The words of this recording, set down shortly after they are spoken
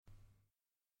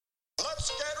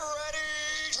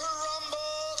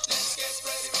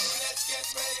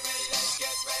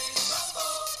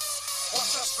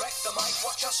wreck the mic,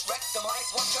 watch us wreck the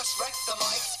mic, watch us wreck the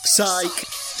mic.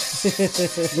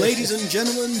 Psych! Ladies and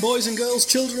gentlemen, boys and girls,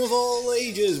 children of all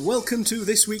ages, welcome to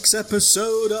this week's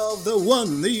episode of the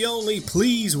one, the only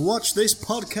Please Watch This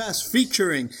podcast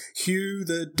featuring Hugh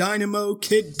the Dynamo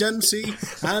Kid Dempsey,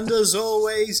 and as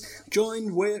always,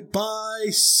 joined by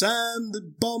Sam the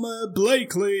Bomber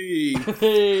Blakely.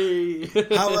 Hey!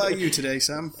 How are you today,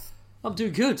 Sam? I'm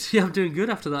doing good. Yeah, I'm doing good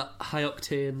after that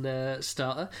high-octane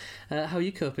starter. How are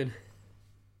you coping?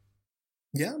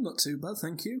 Yeah, not too bad,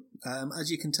 thank you.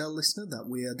 As you can tell, listener, that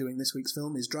we are doing this week's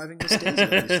film is Driving Miss Daisy,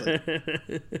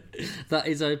 obviously. That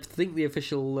is, I think, the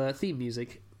official theme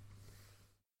music.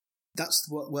 That's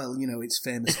what, well, you know, it's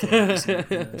famous for.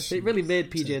 It really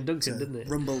made PJ and Duncan, didn't it?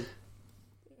 Rumble.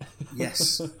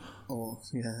 Yes. Oh,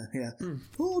 yeah.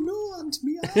 Oh, no, and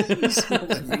me eyes.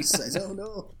 Whatever he says, oh,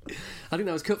 no. I think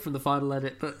that was cut from the final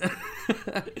edit, but...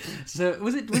 So,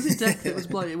 was it Deck that was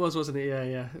blind? It was, wasn't it?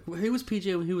 Yeah. Who was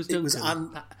PJ and who was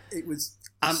Duncan? It was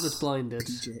Ant was blinded.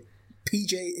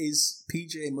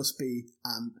 PJ must be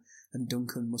Ant, and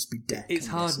Duncan must be Deck. It's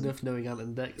hard enough knowing Ant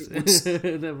and Deck.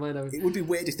 Never mind. It would be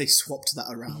weird if they swapped that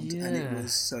around. Yeah. And it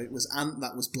was Ant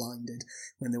that was blinded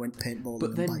when they went paintballing.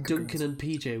 But then Duncan and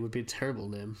PJ would be a terrible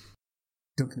name.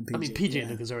 Duncan and PJ. I mean, PJ and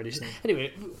Duncan's already... So.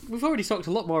 Anyway, we've already talked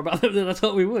a lot more about them than I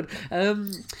thought we would.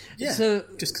 So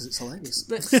just because it's hilarious.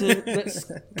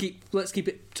 Let's keep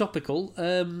it topical.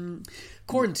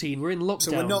 Quarantine, we're in lockdown.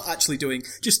 So we're not actually doing...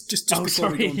 Just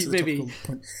before we go on to the topical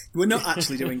point, we're not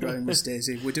actually doing Driving Miss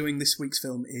Daisy. We're doing this week's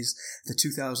film is the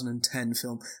 2010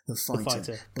 film The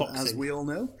Fighter. But boxing. As we all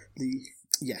know,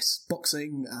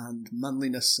 boxing and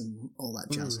manliness and all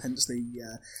that jazz. Hence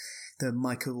the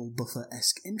Michael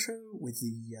Buffer-esque intro with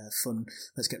the fun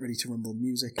Let's Get Ready to Rumble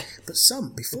music. But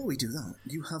Sam, before we do that,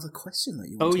 you have a question that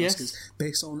you want to ask us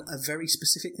based on a very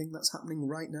specific thing that's happening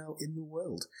right now in the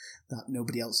world that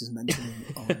nobody else is mentioning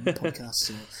on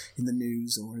podcasts or in the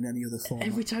news or in any other form.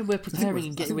 Every time we're preparing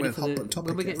and getting ready for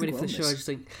the show, I just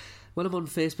think, when I'm on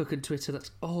Facebook and Twitter, that's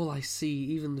all I see,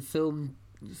 even the film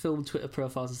Twitter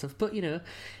profiles and stuff, but you know,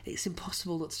 it's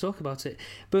impossible not to talk about it.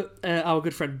 But our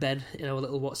good friend Ben in our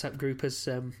little WhatsApp group has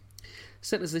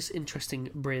sent us this interesting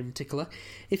brain tickler.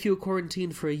 If you were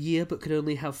quarantined for a year but could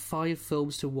only have 5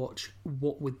 films to watch,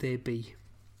 what would they be?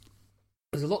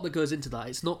 There's a lot that goes into that.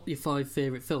 It's not your 5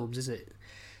 favourite films, is it?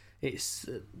 It's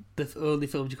the only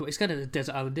films you can... It's kind of a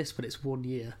Desert Island Disc, but it's 1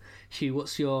 year. Hugh,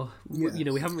 what's your... Yeah. You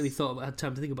know, we haven't really had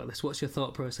time to think about this. What's your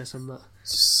thought process on that?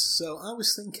 So I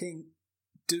was thinking...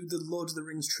 Do the Lord of the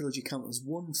Rings trilogy count as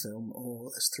 1 film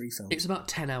or as 3 films? It's about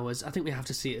 10 hours. I think we have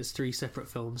to see it as 3 separate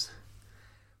films.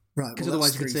 Right, because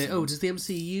otherwise you could say, does the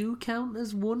MCU count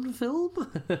as 1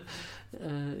 film?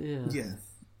 Yeah.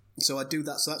 So I do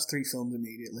that. So that's 3 films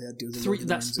immediately. I do the 3.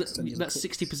 That's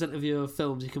 60% of your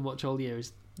films you can watch all year.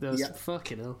 Is those? Yep.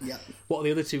 Fucking hell. Yeah. What are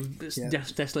the other 2?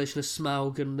 Desolation of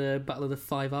Smaug and Battle of the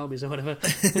 5 Armies or whatever.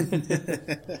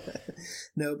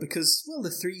 No, because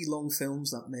the 3 long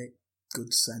films that make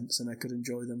good sense, and I could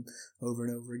enjoy them over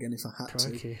and over again if I had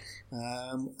to.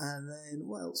 And then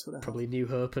what else would I have? Probably New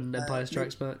Hope and Empire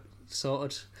Strikes Back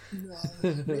sorted.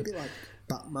 Maybe like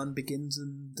Batman Begins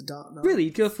and The Dark Knight. Really,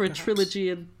 you'd go for a trilogy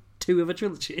and 2 of a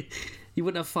trilogy? You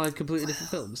wouldn't have 5 completely different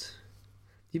films.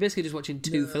 You're basically just watching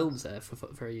 2 films there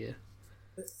for a year.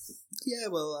 Yeah,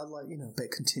 well, I like a bit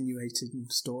of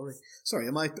continuated story. Sorry,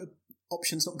 am I?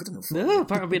 Options not good enough. No,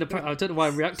 I don't know why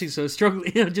I'm reacting so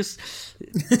strongly. I'm just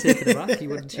taken aback. You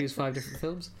wouldn't choose 5 different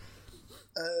films.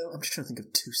 I'm just trying to think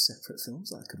of 2 separate films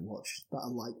that I could watch that are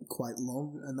like quite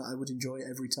long and that I would enjoy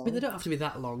every time. But they don't have to be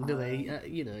that long, do they?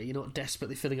 You're not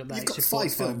desperately filling up that. You've got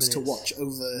 5 films to watch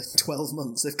over 12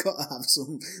 months. They've got to have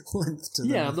some length to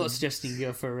them. Yeah, I'm not suggesting you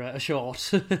go for a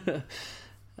short.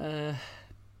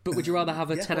 But would you rather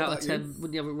have a 10 out of 10?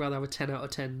 Wouldn't you rather have a 10 out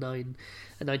of 10,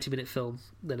 90-minute film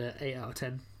than an 8 out of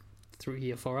 10,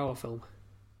 3 or 4 hour film?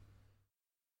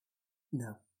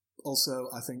 No. Also,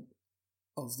 I think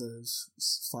of those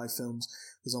 5 films,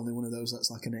 there's only one of those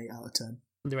that's like an 8 out of 10.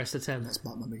 And the rest are 10? That's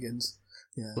Batman Begins.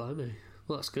 Yeah. Blimey.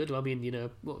 Well, that's good. I mean,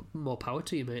 more power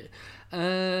to you, mate.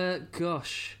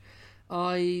 Gosh.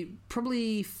 I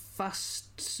probably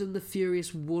Fast and the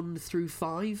Furious 1 through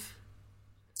 5.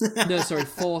 No, sorry,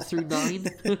 4 through 9.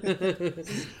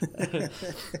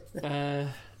 It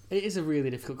is a really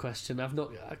difficult question. A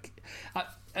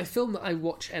film that I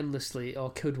watch endlessly, or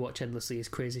could watch endlessly, is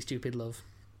Crazy Stupid Love.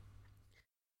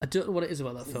 I don't know what it is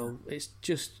about that film. It's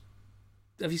just...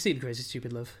 Have you seen Crazy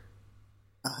Stupid Love?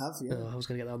 I have, yeah. Oh, I was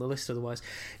going to get that on the list otherwise.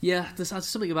 Yeah, there's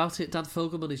something about it. Dan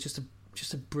Fogelman is just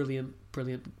a brilliant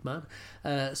man.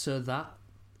 So that...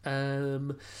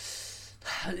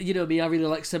 You know me, I really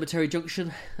like Cemetery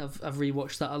Junction. I've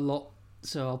rewatched that a lot,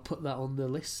 so I'll put that on the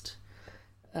list.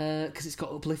 Because it's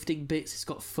got uplifting bits, it's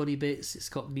got funny bits, it's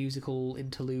got musical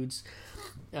interludes,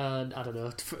 and I don't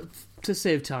know, to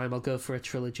save time I'll go for a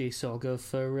trilogy, so I'll go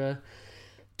for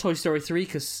Toy Story 3,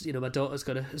 because my daughter's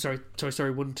got to... Sorry, Toy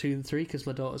Story 1, 2 and 3, because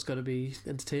my daughter's got to be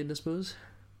entertained, I suppose.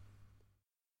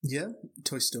 Yeah,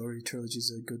 Toy Story trilogy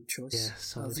is a good choice. Yeah,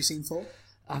 solid. Have you seen 4?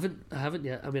 I haven't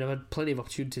yet. I mean, I've had plenty of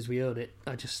opportunities, we own it,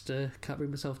 I just can't bring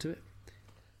myself to it.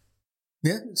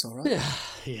 Yeah, it's all right.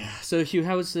 Yeah. So, Hugh,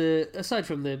 how was aside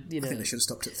from the, I think they should have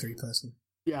stopped at 3 personally.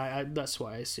 Yeah, that's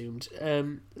what I assumed.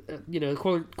 Quarantine,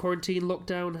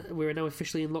 lockdown. We're now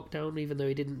officially in lockdown, even though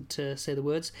he didn't say the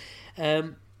words.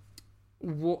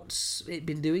 What's it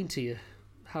been doing to you?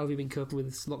 How have you been coping with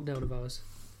this lockdown of ours?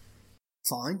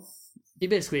 Fine. You're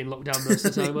basically in lockdown most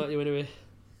of the time, aren't you, anyway?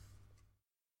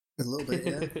 A little bit,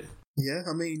 yeah. Yeah,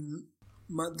 I mean...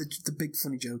 The big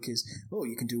funny joke is,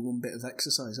 you can do one bit of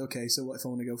exercise. Okay, so what if I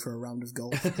want to go for a round of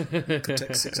golf? It could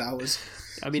take 6 hours.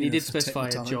 I mean, he did specify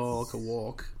a jog, a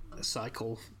walk, a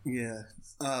cycle. Yeah.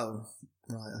 Oh,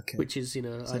 right, okay. Which is, I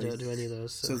don't do any of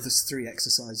those. So there's 3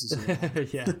 exercises.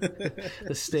 Yeah.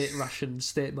 The state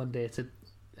mandated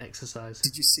exercise.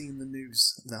 Did you see in the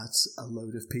news that a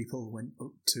load of people went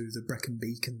up to the Brecon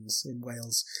Beacons in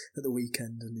Wales at the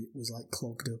weekend and it was like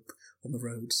clogged up on the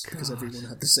roads because everyone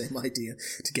had the same idea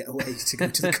to get away to go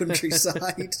to the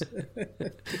countryside?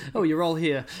 Oh, you're all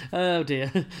here. Oh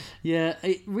dear. Yeah,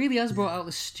 it really has brought out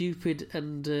the stupid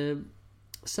and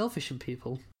selfish in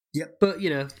people. Yep. But,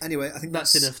 anyway, I think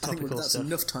that's enough topical that's stuff.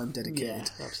 enough time dedicated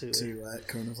to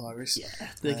coronavirus. Yeah,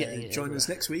 they're getting it. Join us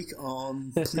next week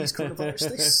on Please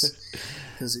Coronavirus This.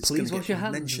 Please wash your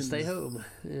hands and stay home.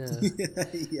 Yeah.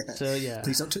 Yeah. So, yeah.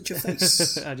 Please don't touch your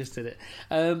face. I just did it.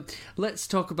 Let's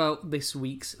talk about this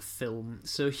week's film.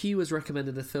 So, Hugh has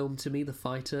recommended a film to me, The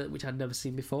Fighter, which I'd never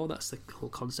seen before. That's the whole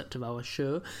concept of our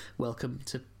show. Welcome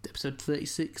to episode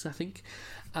 36, I think.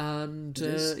 And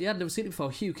I'd never seen it before.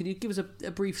 Hugh, can you give us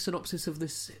a brief synopsis of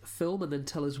this film and then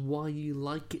tell us why you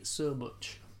like it so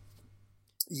much?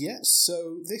 Yes,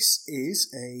 so this is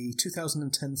a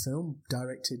 2010 film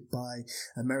directed by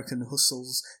American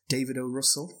Hustle's David O.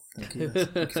 Russell. Thank you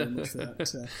very much for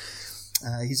that.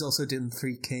 He's also done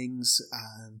Three Kings.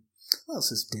 What else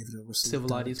has David O. Russell Silver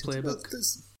Linings Playbook.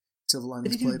 Silver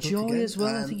Linings Playbook. Did he do Joy again. as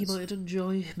well? I think he might have done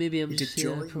Joy. Maybe I'm just... He did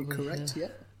Joy, you're correct,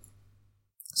 yeah.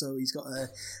 So he's got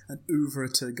an oeuvre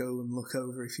to go and look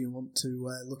over if you want to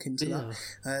look into that.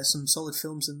 Some solid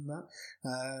films in that.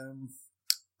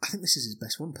 I think this is his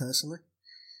best one, personally.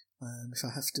 If I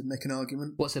have to make an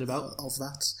argument. What's it about? Of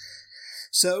that.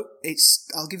 So,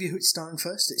 I'll give you who it's starring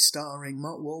first. It's starring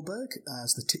Mark Wahlberg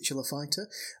as the titular fighter.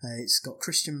 It's got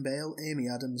Christian Bale, Amy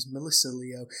Adams, Melissa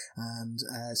Leo, and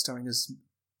starring as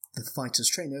the fighter's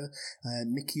trainer,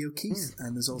 Mickey O'Keefe.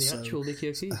 And there's also the actual Mickey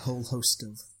O'Keefe? A whole host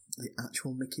of the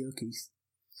actual Mickey O'Keefe.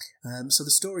 So the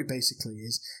story basically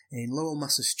is, in Lowell,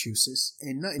 Massachusetts,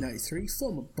 in 1993,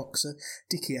 former boxer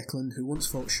Dickie Eklund, who once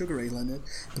fought Sugar Ray Leonard,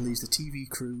 believes the TV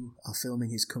crew are filming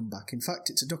his comeback. In fact,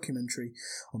 it's a documentary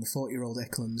on the 40-year-old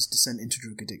Eklund's descent into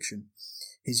drug addiction.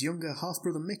 His younger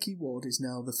half-brother Mickey Ward is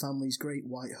now the family's great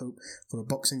white hope for a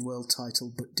boxing world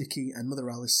title, but Dickie and Mother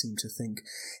Alice seem to think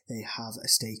they have a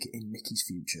stake in Mickey's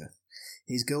future.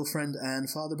 His girlfriend and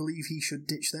father believe he should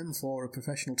ditch them for a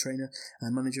professional trainer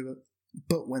and manager,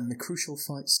 but when the crucial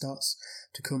fight starts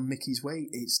to come Mickey's way,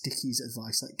 it's Dickie's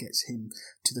advice that gets him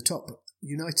to the top,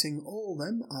 uniting all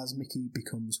them as Mickey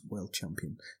becomes world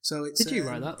champion. So it's... Did you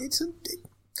write that?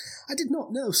 I did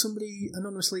not know. Somebody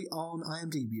anonymously on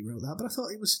IMDb wrote that, but I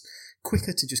thought it was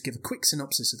quicker to just give a quick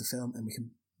synopsis of the film and we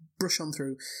can brush on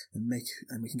through and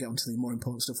we can get on to the more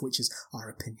important stuff, which is our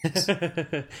opinions.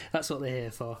 That's what they're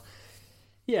here for.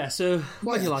 Yeah, so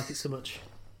why do you like it so much?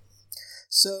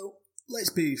 So,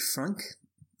 let's be frank,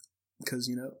 because,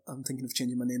 I'm thinking of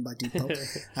changing my name by default.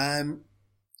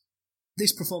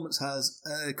 This performance has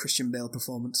a Christian Bale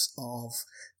performance of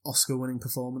Oscar-winning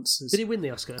performances. Did he win the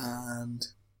Oscar? And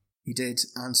he did,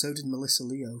 and so did Melissa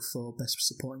Leo for Best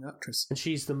Supporting Actress. And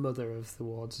she's the mother of the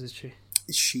Wards, is she?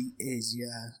 She is,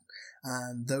 yeah.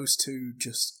 And those two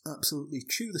just absolutely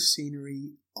chew the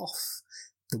scenery off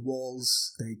the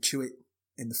walls. They chew it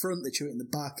in the front, they chew it in the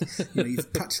back.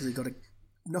 You've practically got to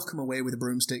knock them away with a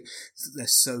broomstick. They're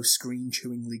so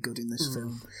screen-chewingly good in this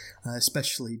film,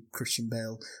 especially Christian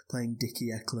Bale playing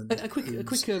Dickie Eklund. A quick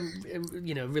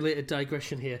related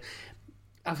digression here.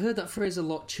 I've heard that phrase a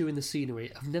lot, chewing the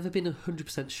scenery. I've never been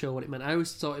 100% sure what it meant. I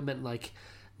always thought it meant like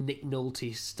Nick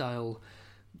Nolte style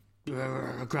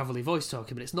gravelly voice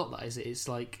talking, but it's not that, is it? It's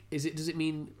like, does it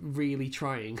mean really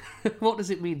trying? What does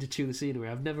it mean to chew the scenery?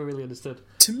 I've never really understood.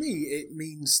 To me, it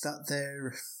means that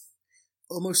they're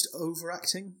almost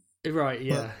overacting. Right,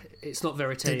 yeah. It's not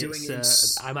verite,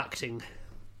 it's I'm acting.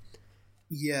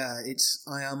 Yeah, it's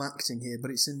I am acting here,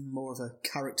 but it's in more of a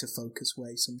character-focused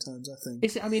way sometimes, I think.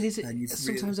 Is it? I mean, is it...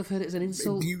 Sometimes I've heard it as an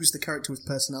insult. Abuse the character with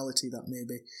personality, that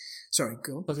maybe. Sorry,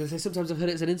 go on. I was going to say, sometimes I've heard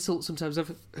it as an insult, sometimes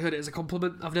I've heard it as a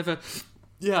compliment. I've never...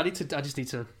 Yeah, I just need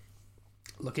to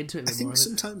look into it a bit more. I think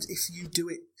sometimes if you do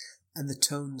it and the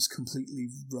tone's completely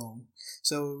wrong,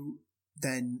 so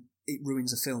then it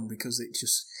ruins a film because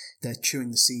they're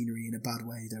chewing the scenery in a bad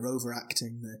way, they're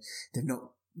overacting, they've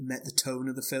not met the tone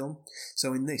of the film.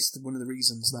 So in this, one of the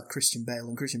reasons that Christian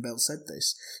Bale said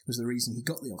this, was the reason he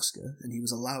got the Oscar and he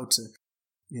was allowed to,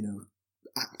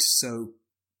 act so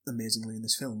amazingly in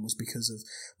this film, was because of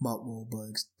Mark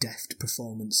Wahlberg's deft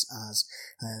performance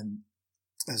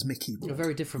as Mickey. They're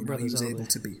very different brothers, he was able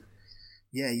to be.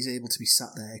 Yeah, he's able to be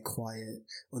sat there quiet,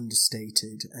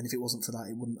 understated, and if it wasn't for that,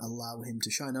 it wouldn't allow him to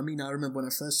shine. I mean, I remember when I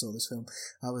first saw this film,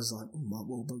 I was like, Mark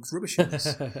Wahlberg's rubbish in this.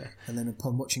 And then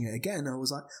upon watching it again, I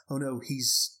was like, oh no,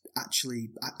 he's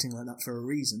actually acting like that for a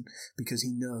reason, because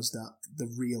he knows that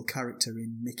the real character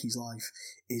in Mickey's life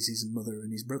is his mother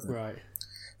and his brother. Right.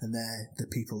 And they're the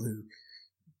people who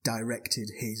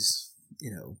directed his,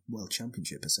 world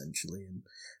championship, essentially, and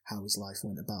how his life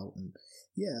went about. And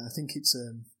yeah, I think it's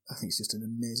just an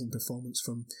amazing performance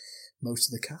from most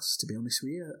of the cast, to be honest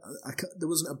with you. There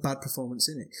wasn't a bad performance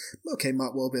in it. Okay,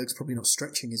 Mark Wahlberg's probably not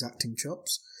stretching his acting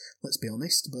chops, let's be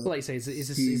honest. But like you say, he's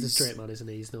a straight man, isn't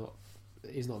he? He's not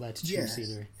there to chew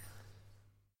scenery.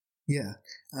 Yeah,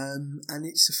 and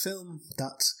it's a film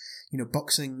that,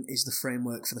 boxing is the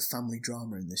framework for the family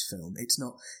drama in this film. It's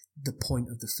not the point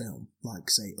of the film, like,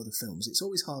 say, other films. It's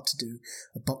always hard to do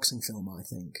a boxing film, I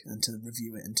think, and to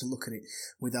review it and to look at it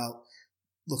without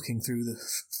looking through the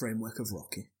framework of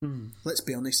Rocky. Let's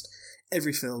be honest,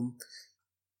 every film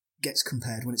gets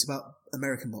compared when it's about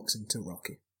American boxing to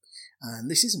Rocky. And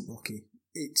this isn't Rocky.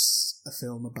 It's a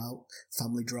film about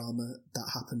family drama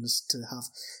that happens to have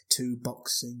two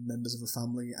boxing members of a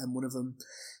family, and one of them,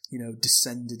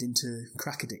 descended into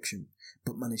crack addiction,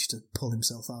 but managed to pull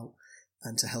himself out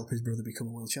and to help his brother become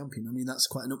a world champion. I mean, that's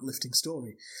quite an uplifting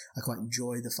story. I quite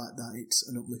enjoy the fact that it's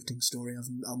an uplifting story.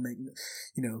 I'll make,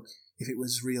 if it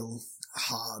was real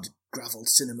hard, gravelled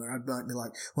cinema, I might be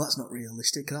like, well, that's not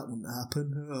realistic, that wouldn't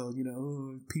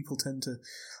happen. People tend to,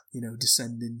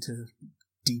 descend into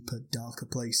deeper, darker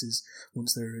places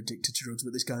once they're addicted to drugs,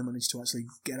 but this guy managed to actually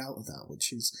get out of that,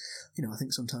 which is, I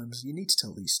think sometimes you need to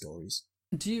tell these stories.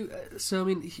 Do you, so I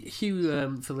mean,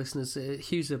 Hugh, for listeners,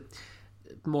 Hugh's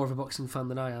more of a boxing fan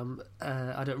than I am.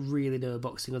 I don't really know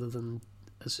boxing other than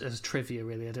as trivia,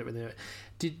 really. I don't really know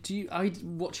it.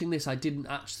 Watching this, I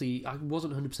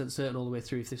wasn't 100% certain all the way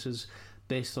through if this was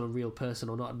based on a real person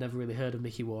or not. I'd never really heard of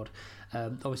Mickey Ward.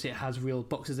 Obviously it has real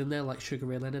boxers in there like Sugar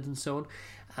Ray Leonard and so on,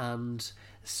 and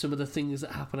some of the things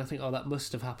that happen, I think, that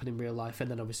must have happened in real life. And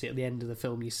then obviously at the end of the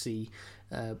film you see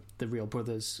the real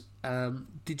brothers.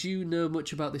 Did you know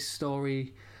much about this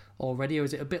story already, or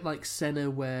is it a bit like Senna,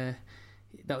 where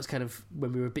that was kind of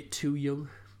when we were a bit too young?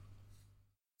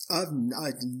 I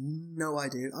had no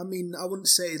idea. I mean, I wouldn't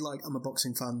say like I'm a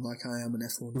boxing fan like I am an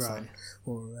F1 fan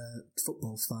or a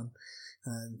football fan.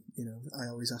 I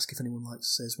always ask if anyone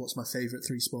says what's my favourite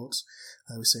three sports.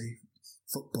 I always say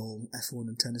football, F1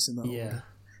 and tennis in that order.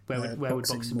 Where would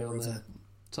boxing be on the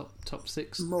top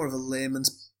six? More of a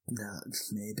layman's,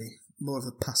 maybe. More of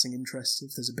a passing interest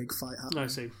if there's a big fight happening. I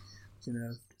see.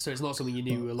 So it's not something you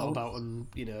knew a lot about, and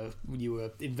you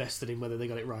were invested in whether they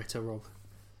got it right or wrong.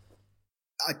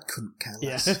 I couldn't care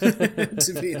less,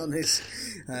 to be honest.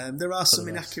 There are some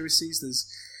inaccuracies.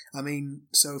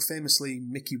 So famously,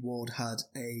 Mickey Ward had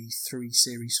a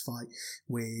 3-series fight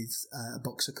with a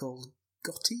boxer called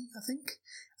Gotti, I think,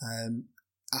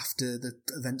 after the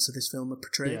events of this film are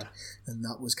portrayed, and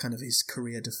that was kind of his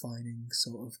career-defining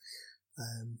sort of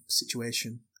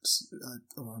situation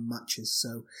or matches.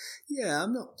 So, yeah,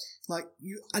 I'm not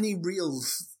any real.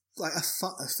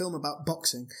 A film about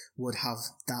boxing would have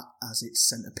that as its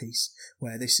centerpiece,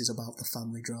 where this is about the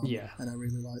family drama, and I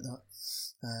really like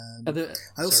that.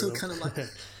 I also kind of like.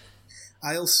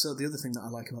 The other thing that I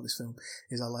like about this film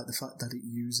is I like the fact that it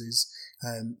uses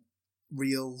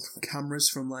real cameras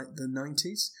from the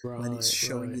 90s when it's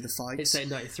showing you the fights. It's set in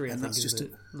 93, and I think, isn't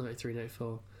it? 93,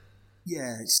 94.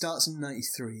 Yeah, it starts in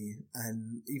 93,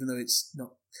 and even though it's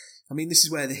not, I mean, this is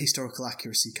where the historical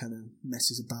accuracy kind of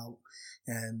messes about.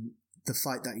 The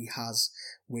fight that he has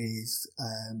with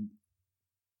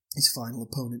his final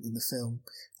opponent in the film,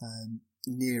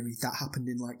 nearly that happened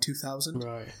in like 2000.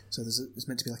 Right. So there's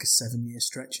meant to be like a 7-year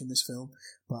stretch in this film,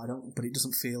 but it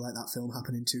doesn't feel like that film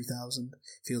happened in 2000. It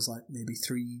feels like maybe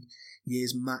 3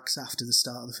 years max after the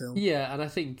start of the film. Yeah, and I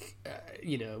think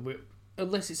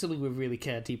unless it's something we really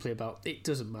care deeply about, it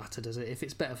doesn't matter, does it? If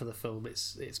it's better for the film,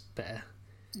 it's better.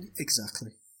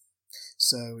 Exactly.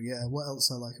 So yeah, what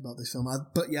else I like about this film? I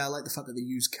like the fact that they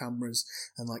use cameras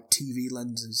and like TV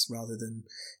lenses rather than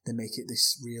they make it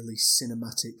this really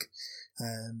cinematic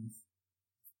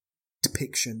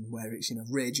depiction where it's,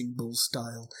 Raging Bull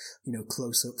style,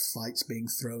 close-up fights being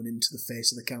thrown into the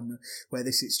face of the camera, where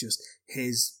this is just,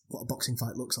 here's what a boxing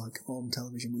fight looks like on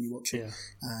television when you watch it,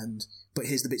 but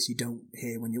here's the bits you don't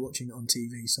hear when you're watching it on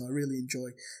TV. So I really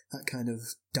enjoy that kind of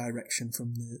direction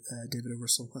from David O.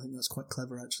 Russell. I think that's quite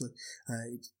clever, actually.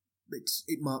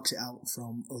 It marks it out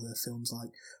from other films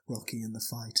like Rocky and The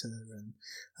Fighter, and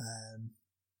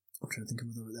I'm trying to think of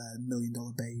other $1 Million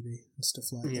Baby and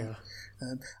stuff like that.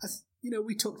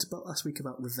 We talked about last week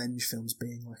about revenge films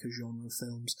being like a genre of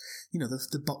films.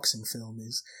 The boxing film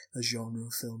is a genre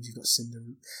of films. You've got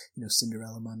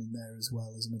Cinderella Man in there as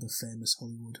well as another famous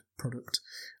Hollywood product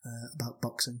about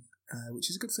boxing, which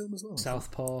is a good film as well.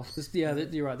 Southpaw.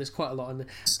 You're right. There's quite a lot, and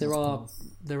there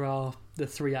are the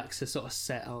 3 acts are sort of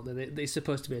set, aren't they? They're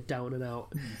supposed to be a down and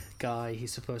out guy.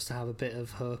 He's supposed to have a bit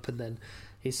of hope, and then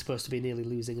he's supposed to be nearly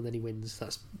losing, and then he wins.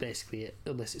 That's basically it,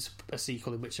 unless it's a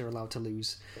sequel in which they're allowed to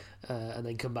lose and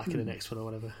then come back in the next one or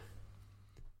whatever.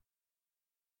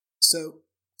 So,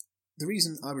 the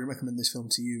reason I would recommend this film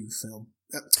to you, Phil...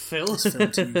 Phil? This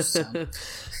film to you, Sam.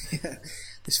 Yeah,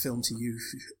 this film to you,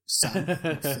 Sam.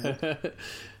 Phil.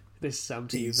 This Sam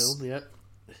to you film, yeah.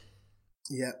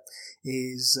 Yeah,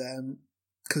 is...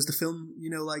 because the film,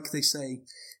 like they say,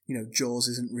 Jaws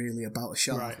isn't really about a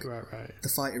shark. Right. The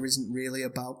fighter isn't really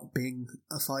about being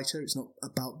a fighter. It's not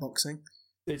about boxing.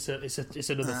 It's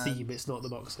another theme. It's not the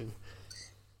boxing.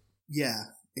 Yeah,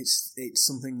 it's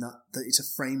something that it's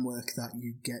a framework that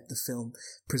you get the film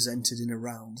presented in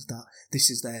around. That this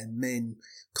is their main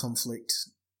conflict.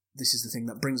 This is the thing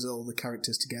that brings all the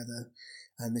characters together,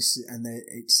 and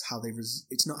it's how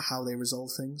it's not how they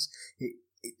resolve things.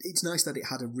 It's nice that it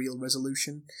had a real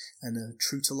resolution and a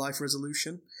true-to-life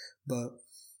resolution, but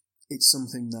it's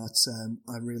something that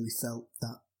I really felt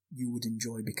that you would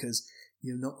enjoy because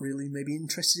you're not really maybe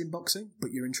interested in boxing,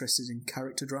 but you're interested in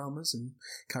character dramas and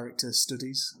character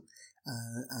studies.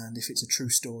 And if it's a true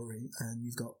story and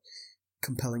you've got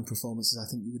compelling performances, I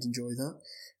think you would enjoy that.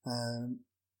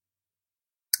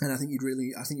 And I think you'd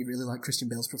really like Christian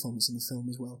Bale's performance in the film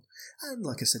as well. And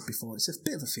like I said before, it's a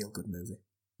bit of a feel-good movie.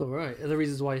 All right. Are there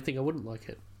reasons why you think I wouldn't like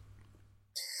it?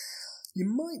 You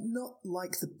might not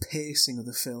like the pacing of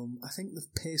the film. I think the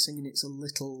pacing in it's a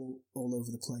little all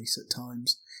over the place at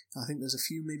times. I think there's a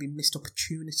few maybe missed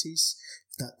opportunities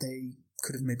that they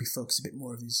could have maybe focused a bit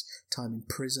more of his time in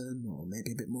prison, or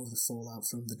maybe a bit more of the fallout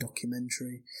from the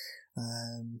documentary.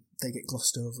 They get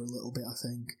glossed over a little bit, I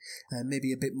think.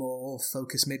 Maybe a bit more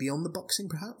focus maybe on the boxing,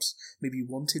 perhaps. Maybe you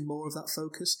wanted more of that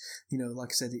focus. Like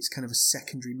I said, it's kind of a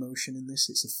secondary motion in this.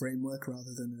 It's a framework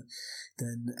rather than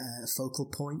a focal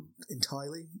point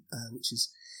entirely,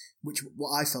 which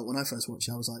what I felt when I first watched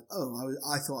it. I was like,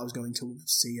 I thought I was going to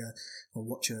see or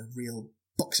watch a real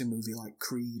boxing movie like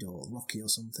Creed or Rocky or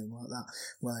something like that,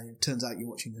 where it turns out you're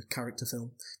watching a character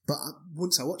film. But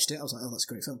once I watched it, I was like, that's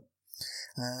a great film.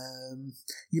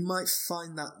 You might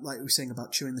find that, like we were saying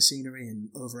about chewing the scenery and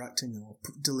overacting or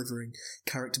delivering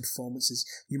character performances,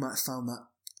 you might have found that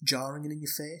jarring and in your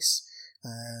face.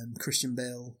 Christian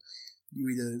Bale,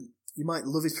 you might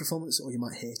love his performance or you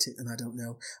might hate it, and I don't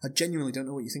know. I genuinely don't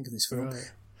know what you think of this film.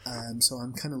 Right. So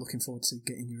I'm kind of looking forward to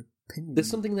getting your opinion. There's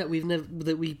something that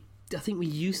I think we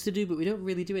used to do, but we don't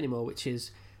really do anymore, which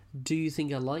is, do you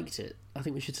think I liked it? I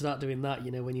think we should start doing that,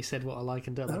 when you said what I like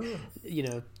and don't like.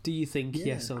 Do you think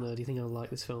yes or no? Do you think I like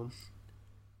this film?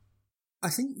 I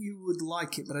think you would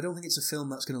like it, but I don't think it's a film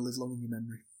that's going to live long in your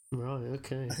memory. Right,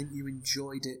 okay. I think you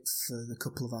enjoyed it for the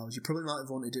couple of hours. You probably might have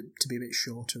wanted it to be a bit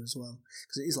shorter as well,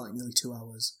 because it is like nearly 2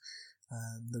 hours.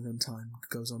 The runtime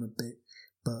goes on a bit,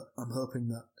 but I'm hoping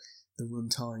that the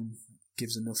runtime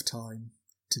gives enough time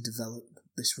to develop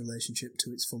this relationship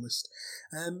to its fullest.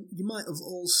 You might have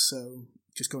also,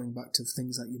 just going back to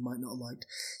things that you might not have liked,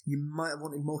 you might have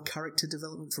wanted more character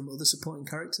development from other supporting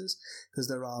characters, because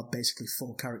there are basically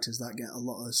 4 characters that get a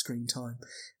lot of screen time,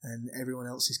 and everyone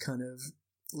else is kind of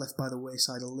left by the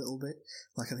wayside a little bit.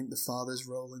 Like, I think the father's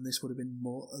role in this would have been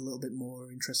a little bit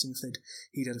more interesting if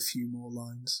he'd had a few more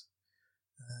lines.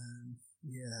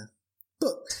 Yeah.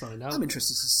 But I'm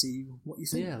interested to see what you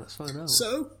think. Yeah, let's find out.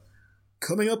 So,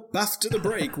 Coming up after the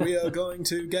break, we are going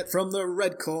to get from the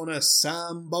red corner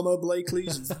Sam Bomber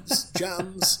Blakely's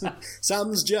jams,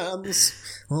 Sam's jams,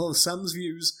 all of Sam's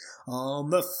views on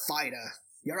The Fighter.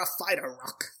 You're a fighter,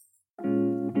 Rock.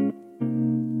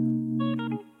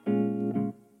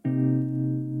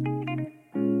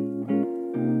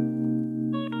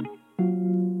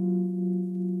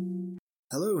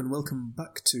 Hello and welcome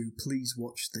back to Please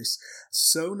Watch This.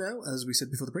 So now, as we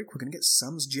said before the break, we're going to get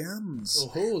Sam's jams.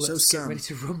 Oh, let's get ready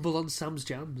to rumble on Sam's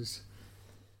jams.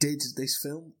 Did this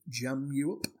film jam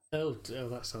you up? Oh,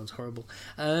 that sounds horrible.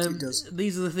 It does.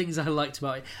 These are the things I liked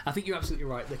about it. I think you're absolutely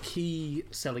right. The key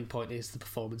selling point is the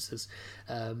performances.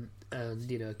 And,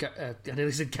 you know, I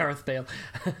nearly said Gareth Bale.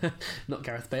 Not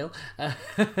Gareth Bale.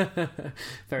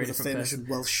 Very different famous person.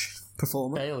 Welsh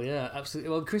performer. Bale, yeah, absolutely.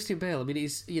 Well, Christian Bale, I mean,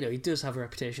 he does have a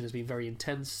reputation as being very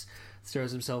intense,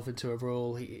 throws himself into a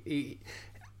role. He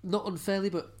not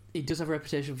unfairly, but he does have a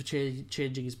reputation for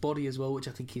changing his body as well, which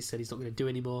I think he said he's not going to do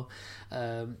anymore,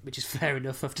 which is fair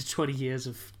enough after 20 years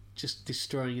of just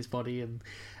destroying his body. And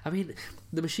I mean,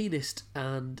 The Machinist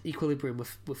and Equilibrium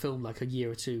were filmed like a year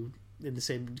or two in the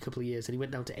same couple of years, and he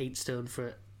went down to 8 stone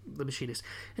for The Machinist,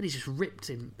 and he's just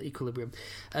ripped in Equilibrium.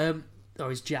 Or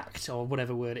he's jacked, or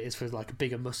whatever word it is for like a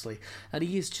bigger muscly, and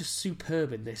he is just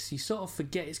superb in this. You sort of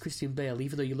forget it's Christian Bale,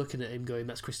 even though you're looking at him going,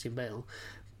 that's Christian Bale.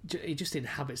 He just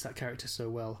inhabits that character so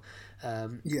well.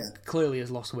 Clearly has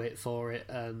lost weight for it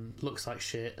and looks like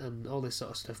shit and all this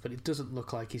sort of stuff, but it doesn't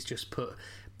look like he's just put,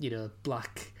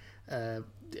 black,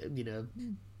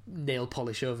 nail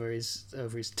polish over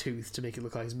his tooth to make it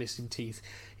look like he's missing teeth.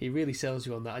 He really sells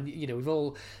you on that, and we've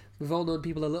all known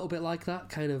people a little bit like that,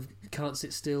 kind of can't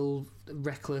sit still,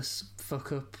 reckless,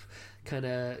 fuck up, kind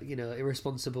of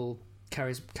irresponsible,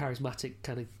 charismatic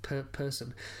kind of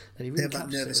person. And he really they have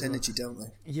that nervous energy, don't they?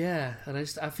 Yeah, and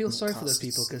I feel sorry for those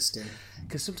people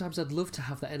because sometimes I'd love to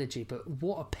have that energy, but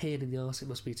what a pain in the arse it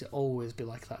must be to always be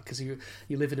like that, because you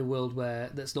live in a world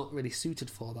that's not really suited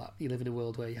for that. You live in a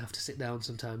world where you have to sit down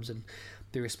sometimes and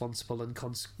be responsible and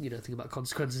think about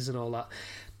consequences and all that.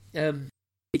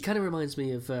 It kind of reminds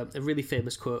me of a really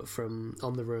famous quote from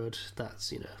On the Road,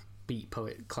 that's beat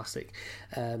poet classic,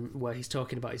 where he's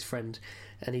talking about his friend,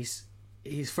 and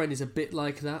his friend is a bit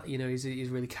like that. He's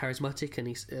really charismatic,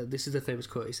 and this is the famous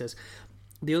quote. He says,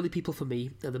 "The only people for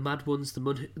me are the mad ones,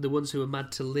 the ones who are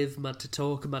mad to live, mad to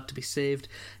talk, mad to be saved,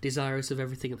 desirous of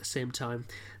everything at the same time.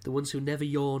 The ones who never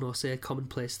yawn or say a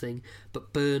commonplace thing,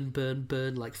 but burn, burn,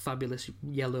 burn like fabulous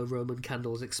yellow Roman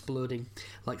candles exploding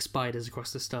like spiders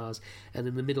across the stars. And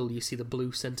in the middle you see the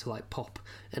blue centre light pop,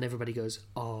 and everybody goes,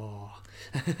 oh."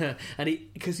 And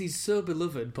because he's so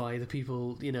beloved by the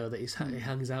people, that he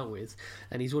hangs out with,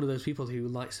 and he's one of those people who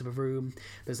lights up a room.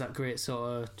 There's that great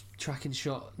sort of tracking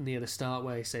shot near the start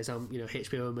where he says,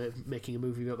 HBO making a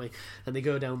movie about me, and they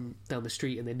go down the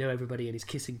street and they know everybody, and he's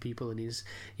kissing people and he's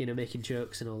making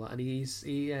jokes and all that, and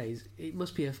it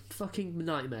must be a fucking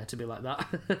nightmare to be like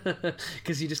that,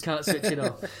 because you just can't switch it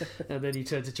off, and then you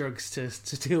turn to drugs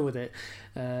to deal with it.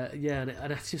 And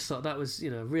I just thought that was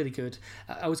really good.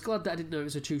 I was glad that I didn't know it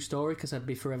was a true story, because I'd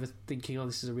be forever thinking, oh,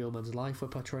 this is a real man's life we're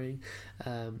portraying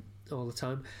all the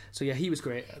time. So yeah, he was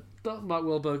great. But Mark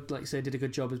Wahlberg, like you say, did a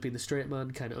good job as being the straight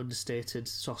man, kind of understated,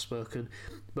 soft-spoken,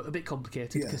 but a bit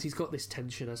complicated, because he's got this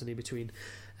tension, hasn't he, between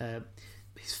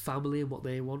his family and what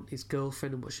they want, his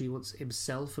girlfriend and what she wants,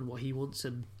 himself and what he wants,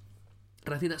 and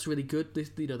I think that's really good.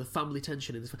 The family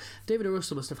tension in this. David O.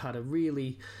 Russell must have had a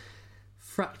really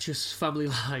fractious family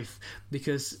life,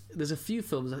 because there's a few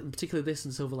films, in particular this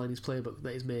and Silver Linings Playbook,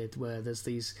 that he's made, where there's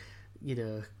these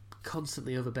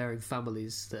constantly overbearing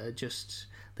families that are just,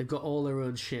 they've got all their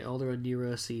own shit, all their own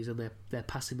neuroses, and they're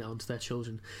passing that on to their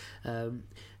children, and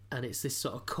it's this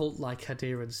sort of cult-like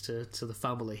adherence to the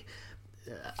family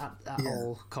at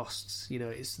all costs.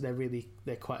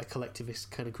 They're quite a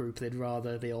collectivist kind of group. They'd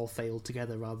rather they all failed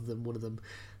together rather than one of them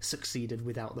succeeded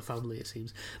without the family, it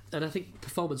seems. And I think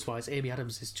performance-wise, Amy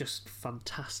Adams is just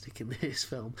fantastic in this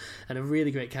film, and a really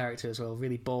great character as well.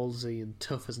 Really ballsy and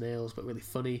tough as nails, but really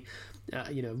funny.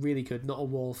 Really good. Not a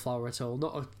wallflower at all.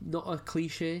 Not a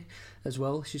cliche as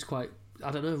well. She's quite,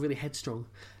 I don't know, really headstrong.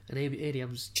 And Amy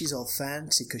Adams, she's all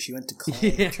fancy because she went to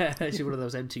college. Yeah, she's one of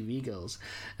those MTV girls.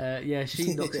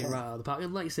 She knocks it right out of the park.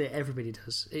 And like you say, everybody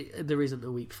does. There isn't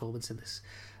a weak performance in this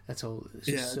at all.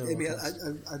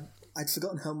 I'd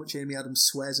forgotten how much Amy Adams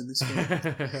swears in this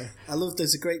film. I love,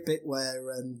 there's a great bit where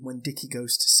when Dickie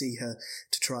goes to see her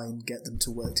to try and get them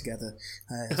to work together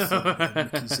for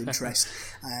Mickey's interest,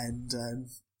 and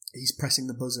he's pressing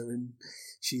the buzzer and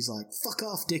she's like, "Fuck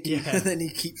off, Dickie!" And then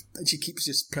she keeps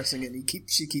just pressing it, and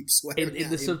she keeps swearing. In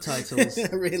the subtitles, I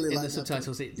really in the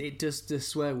subtitles, it does the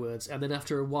swear words, and then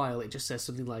after a while, it just says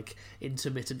something like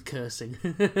intermittent cursing,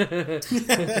 which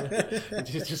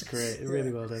is just great.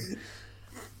 Really well done.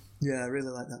 Yeah, I really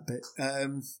like that bit.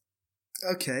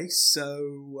 Okay,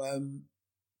 so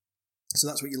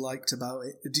that's what you liked about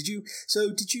it. Did you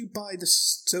buy the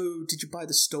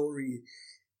story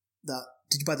that?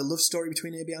 Did you buy the love story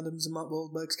between Amy Adams and Mark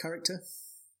Wahlberg's character?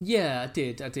 Yeah, I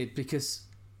did, because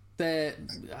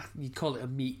you'd call it a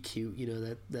meet cute,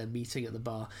 their meeting at the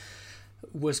bar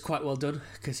was quite well done,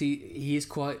 because he is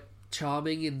quite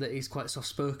charming in that he's quite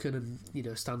soft-spoken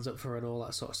and, stands up for her and all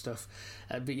that sort of stuff.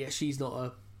 But yeah, she's not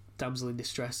a damsel in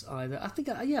distress either. I think,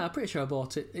 I'm pretty sure I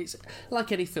bought it. It's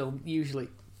like any film, usually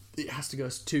it has to go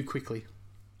too quickly.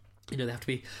 They have to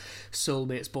be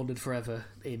soulmates bonded forever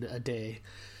in a day.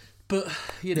 But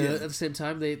at the same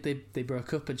time, they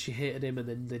broke up and she hated him, and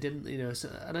then they didn't.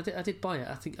 And I did buy it.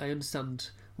 I think I understand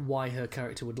why her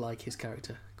character would like his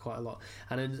character quite a lot,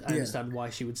 and I understand why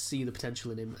she would see the potential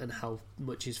in him and how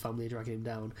much his family are dragging him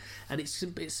down. And it's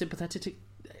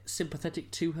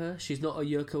sympathetic to her. She's not a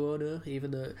Yoko Ono,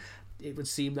 even though it would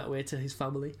seem that way to his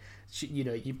family.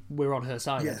 We're on her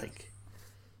side. I think.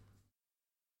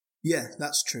 Yeah,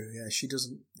 that's true. Yeah, she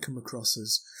doesn't come across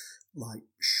as like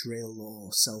shrill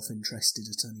or self-interested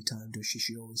at any time, does she?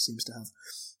 She always seems to have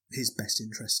his best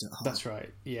interest at heart. That's right.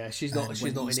 Yeah, she's not in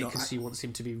it because she wants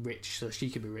him to be rich, so she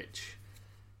can be rich.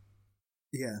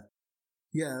 Yeah.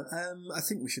 I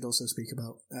think we should also speak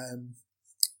about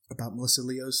Melissa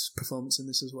Leo's performance in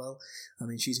this as well. I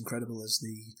mean, she's incredible as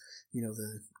the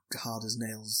hard as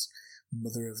nails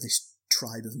mother of this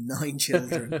tribe of 9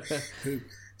 children who.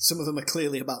 Some of them are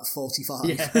clearly about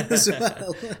 45 as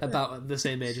well. About the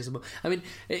same age as them. I mean,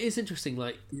 it is interesting.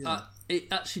 It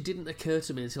actually didn't occur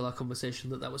to me until our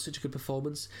conversation that was such a good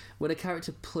performance. When an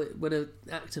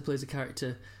actor plays a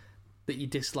character that you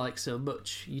dislike so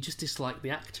much, you just dislike the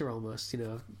actor almost,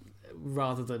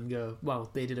 rather than go,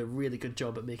 "Wow, they did a really good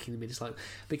job at making me dislike."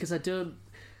 Because I don't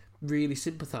really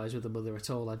sympathise with the mother at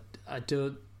all. I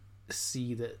don't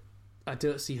see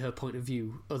her point of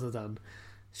view other than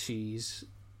she's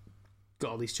got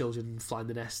all these children flying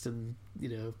the nest and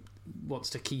wants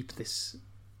to keep this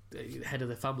head of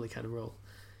the family kind of role.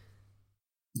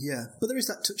 Yeah, but there is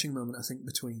that touching moment, I think,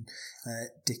 between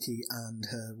Dickie and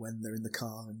her when they're in the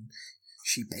car, and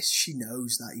she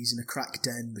knows that he's in a crack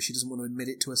den, but she doesn't want to admit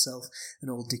it to herself,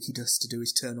 and all Dickie does to do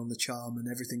is turn on the charm, and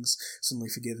everything's suddenly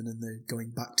forgiven, and they're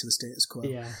going back to the status quo.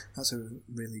 Yeah, that's a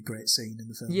really great scene in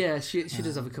the film. Yeah, she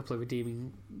does have a couple of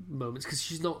redeeming moments, because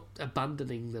she's not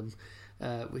abandoning them,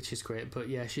 which is great. But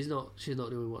yeah, she's not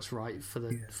doing what's right for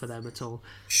them at all.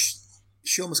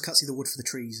 She almost can't see the wood for the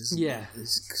trees, isn't it? Yeah,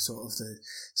 is sort of the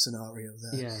scenario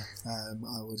there. Yeah,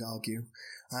 I would argue.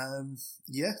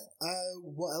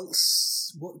 What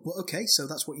else? Okay, so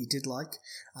that's what you did like.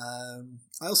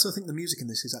 I also think the music in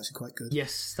this is actually quite good.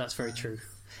 Yes, that's very true.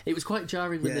 It was quite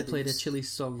jarring when they played a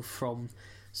Chili's song from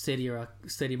Stadium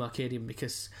Arcadium,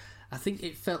 because I think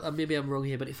it felt, and maybe I'm wrong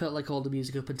here, but it felt like all the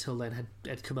music up until then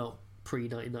had come out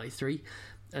pre-1993.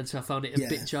 And so I found it a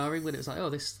bit jarring when it was like,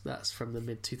 that's from the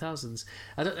mid 2000s.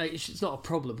 It's not a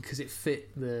problem because it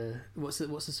fit the what's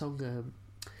the song?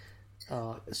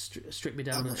 Strip Me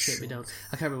Down or Strip Me Down.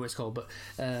 I can't remember what it's called, but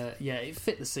it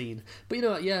fit the scene. But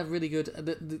really good.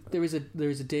 There is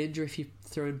a danger if you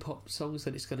throw in pop songs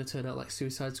that it's going to turn out like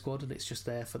Suicide Squad and it's just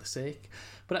there for the sake.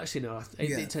 But actually, no,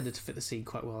 it tended to fit the scene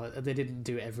quite well. They didn't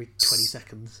do it every 20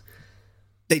 seconds.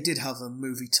 They did have a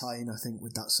movie tie-in, I think,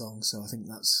 with that song, so I think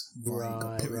that's why it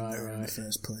got put in there in the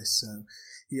first place. So,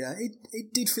 yeah,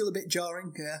 it did feel a bit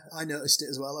jarring. Yeah, I noticed it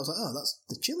as well. I was like, oh, that's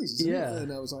the Chili's, isn't it?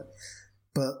 And I was like,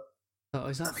 but... Oh,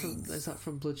 is that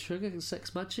from Blood Sugar and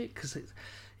Sex Magic? Because it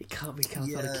can't be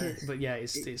California Kid. But yeah,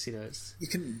 it's you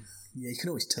can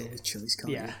always tell with Chili's,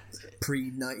 can't you?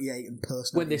 Pre-98 and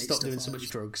post-98 when they stopped doing so much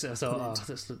drugs, I thought,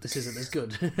 this isn't as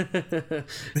good. Yeah,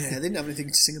 they didn't have anything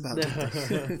to sing about, did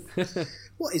they?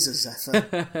 What is a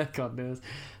Zephyr? God knows.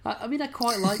 I mean, I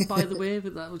quite like, by the way,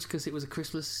 but that was because it was a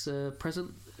Christmas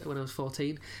present when I was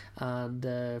 14, and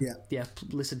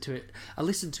listened to it. I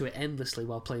listened to it endlessly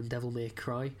while playing Devil May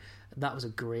Cry. That was a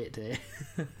great day.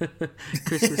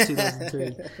 Christmas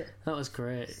 2003. That was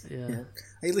great. Yeah.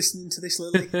 Are you listening to this,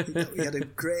 Lily? You had a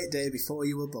great day before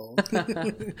you were born. I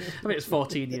mean, it was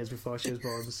 14 years before she was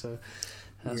born, so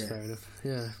that's fair enough.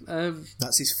 Yeah.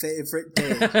 That's his favourite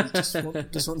day.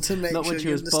 Just want to make not sure when she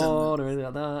was born or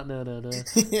anything like that. No.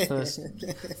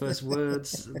 First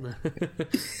words.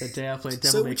 The day I played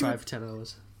Devil May Cry for 10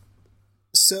 hours.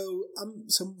 So,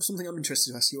 something I'm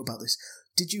interested to ask you about this.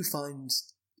 Did you find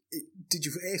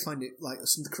it, like,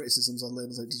 some of the criticisms I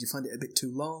learned, like, did you find it a bit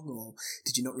too long, or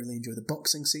did you not really enjoy the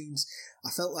boxing scenes? I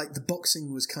felt like the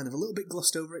boxing was kind of a little bit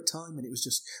glossed over at time, and it was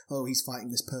just, oh, he's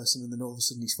fighting this person, and then all of a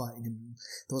sudden he's fighting him.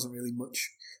 There wasn't really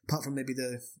much, apart from maybe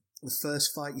the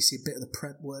first fight, you see a bit of the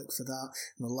prep work for that,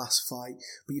 and the last fight,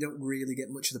 but you don't really get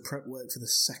much of the prep work for the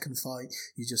second fight.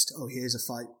 You just, oh, here's a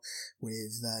fight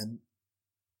with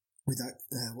that,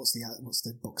 what's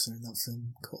the boxer in that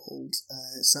film called?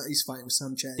 He's fighting with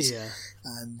Sanchez,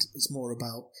 and it's more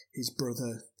about his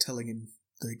brother telling him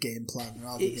the game plan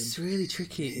rather it's than really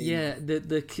tricky. him. Yeah,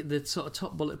 the sort of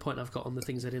top bullet point I've got on the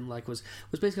things I didn't like was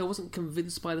basically I wasn't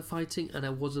convinced by the fighting, and I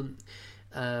wasn't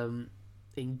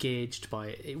engaged by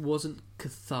it. It wasn't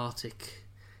cathartic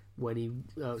when he.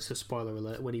 So spoiler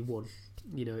alert: when he won.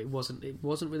 You know, it wasn't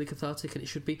really cathartic, and it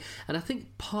should be. And I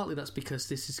think partly that's because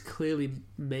this is clearly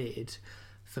made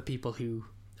for people who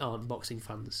aren't boxing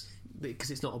fans,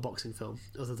 because it's not a boxing film,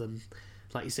 other than,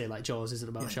 like you say, like Jaws isn't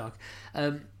about a shark.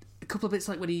 A couple of bits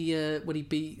like when he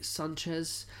beat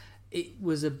Sanchez, it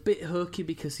was a bit hokey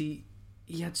because he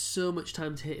had so much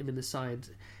time to hit him in the side.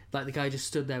 Like, the guy just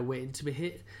stood there waiting to be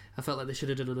hit. I felt like they should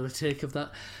have done another take of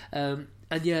that. And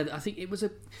yeah, I think it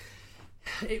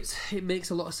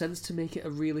makes a lot of sense to make it a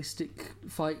realistic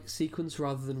fight sequence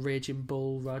rather than Raging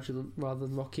Bull, rather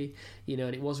than Rocky, you know.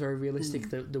 And it was very realistic,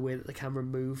 the way that the camera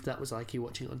moved. That was like you're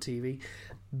watching it on TV,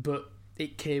 but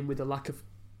it came with a lack of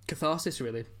catharsis.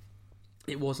 Really,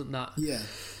 it wasn't that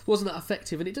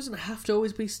effective, and it doesn't have to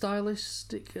always be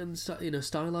stylistic and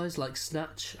stylized. Like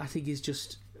Snatch, I think is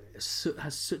just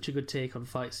has such a good take on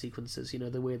fight sequences. You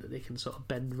know, the way that they can sort of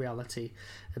bend reality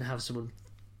and have someone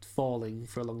falling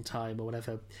for a long time or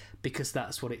whatever, because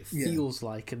that's what it feels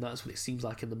like and that's what it seems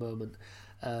like in the moment.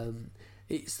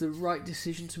 It's the right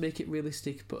decision to make it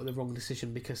realistic, but the wrong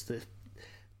decision because the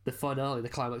finale, the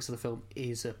climax of the film,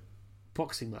 is a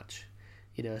boxing match.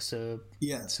 You know, so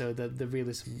the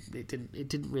realism, it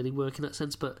didn't really work in that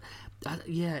sense. But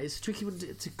it's a tricky one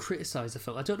to criticise the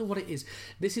film. I don't know what it is.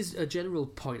 This is a general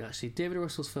point actually. David O.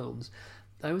 Russell's films,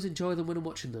 I always enjoy them when I'm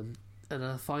watching them, and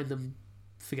I find them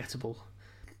forgettable.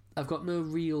 I've got no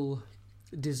real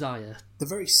desire. They're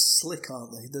very slick,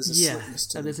 aren't they? There's a slickness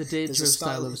to them. And there's a danger of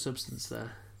style over substance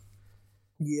there.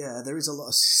 Yeah, there is a lot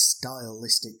of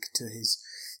stylistic to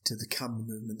the camera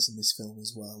movements in this film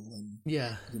as well. And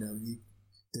you know,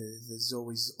 there's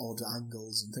always odd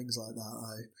angles and things like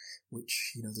that.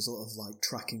 Which, you know, there's a lot of like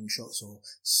tracking shots or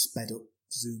sped up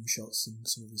zoom shots in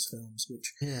some of his films,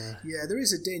 which there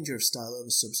is a danger of style over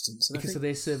substance. And because are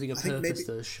they serving a purpose,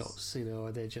 those shots? You know,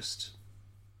 are they just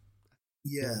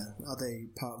are they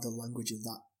part of the language of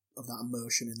that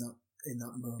emotion in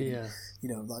that moment? You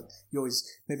know, like you always,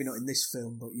 maybe not in this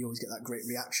film, but you always get that great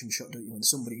reaction shot, don't you, when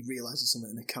somebody realises something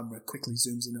and the camera quickly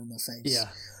zooms in on their face.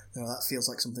 You know, that feels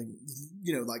like something,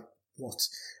 you know, like what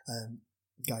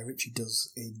Guy Ritchie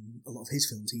does in a lot of his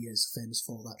films. He is famous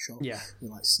for that shot.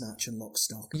 With like Snatch and Lock,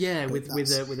 Stock.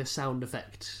 With a sound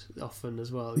effect often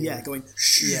as well. Going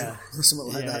shh, or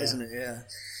something like that, isn't it?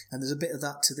 And there's a bit of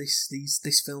that to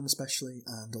this film especially,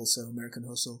 and also American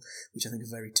Hustle, which I think are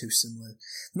very two similar.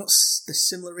 Not the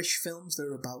similar-ish films.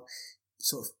 They're about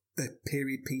sort of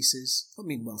period pieces. I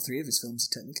mean, well, three of his films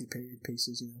are technically period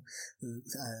pieces. You know,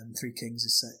 Three Kings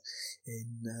is set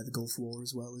in the Gulf War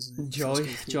as well, isn't it? Joy,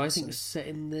 I think is set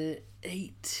in the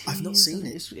 80s. I've not seen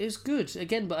it. It's good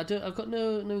again, but I've got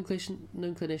no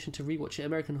inclination to rewatch it.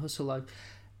 American Hustle, I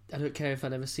don't care if I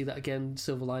never see that again.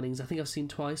 Silver Linings, I think I've seen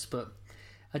twice, but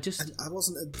I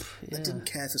didn't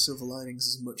care for Silver Linings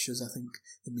as much as I think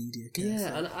the media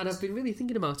cared. And I've been really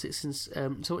thinking about it since so I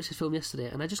watched this film yesterday,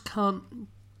 and I just can't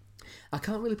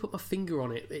really put my finger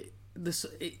on it.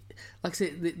 Like I say,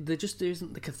 there just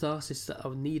isn't the catharsis that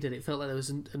I needed. It felt like there was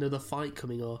another fight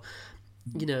coming, or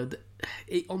you know,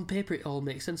 on paper it all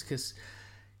makes sense because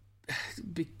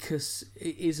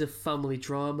it is a family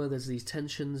drama. There's these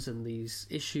tensions and these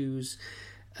issues.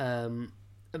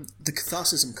 The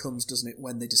catharsis comes, doesn't it,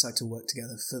 when they decide to work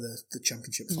together for the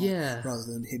championship fight, rather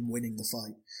than him winning the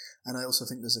fight. And I also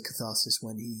think there's a catharsis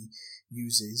when he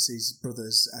uses his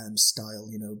brother's style,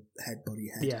 you know, head, body,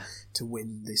 head, to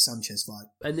win the Sanchez fight.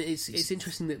 And it's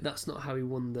interesting that that's not how he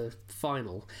won the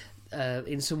final.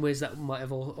 In some ways that might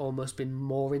have almost been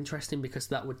more interesting, because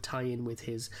that would tie in with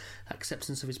his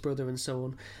acceptance of his brother and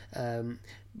so on.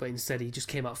 But instead he just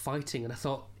came out fighting, and I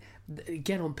thought,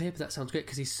 again, on paper that sounds great,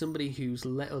 because he's somebody who's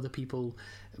let other people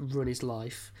run his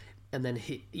life. and then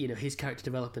his character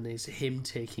development is him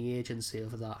taking agency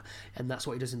over that, and that's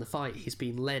what he does in the fight. He's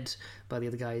being led by the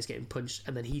other guy, he's getting punched,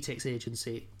 and then he takes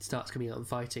agency, starts coming out and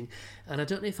fighting. And I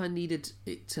don't know if I needed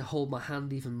it to hold my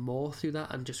hand even more through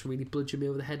that and just really bludgeon me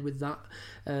over the head with that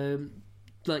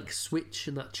like switch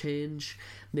and that change.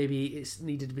 Maybe it's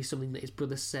needed to be something that his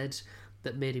brother said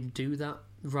that made him do that,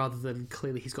 rather than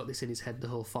clearly he's got this in his head the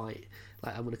whole fight,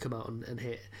 like, I'm going to come out and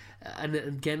hit. And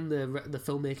again, the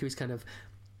filmmaker is kind of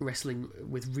wrestling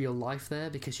with real life there,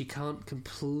 because you can't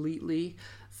completely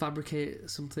fabricate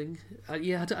something. I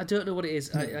don't know what it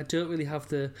is. I don't really have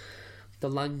the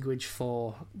language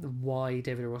for why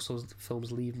David O. Russell's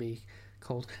films leave me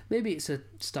cold. Maybe it's a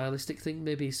stylistic thing.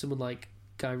 Maybe someone like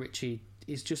Guy Ritchie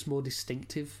is just more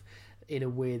distinctive in a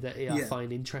way that I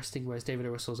find interesting, whereas David O.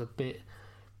 Russell's a bit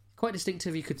quite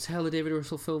distinctive. You could tell a David O.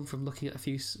 Russell film from looking at a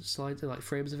few slides, like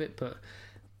frames of it,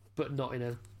 but not in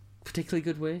a particularly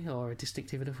good way or a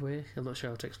distinctive enough way. I'm not sure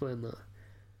how to explain that.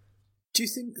 Do you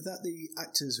think that the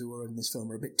actors who are in this film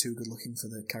are a bit too good looking for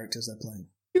the characters they're playing?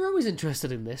 You're always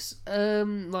interested in this.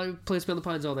 Like Place Beyond the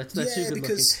Pines, they're too good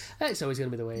looking. It's always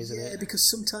going to be the way, isn't it? Yeah, because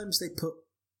sometimes they put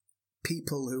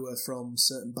people who are from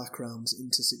certain backgrounds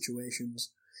into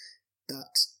situations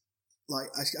that, like,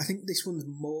 I think this one's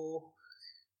more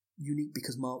unique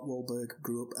because Mark Wahlberg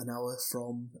grew up an hour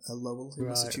from Lowell in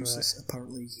Massachusetts. Right.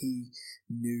 Apparently he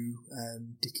knew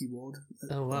Dickie Ward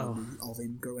of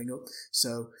him growing up.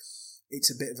 So it's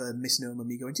a bit of a misnomer,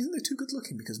 me going, do you think they're too good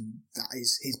looking? Because that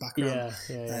is his background.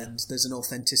 Yeah. And there's an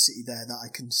authenticity there that I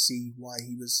can see why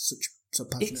he was so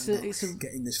passionate about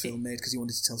getting this film made, because he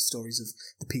wanted to tell stories of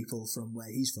the people from where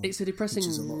he's from. It's a depressing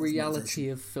reality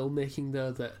of filmmaking,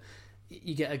 though, that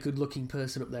you get a good-looking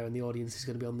person up there and the audience is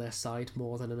going to be on their side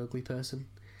more than an ugly person.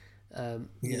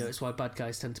 You know, it's why bad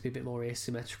guys tend to be a bit more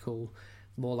asymmetrical,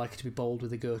 more likely to be bald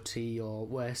with a goatee or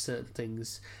wear certain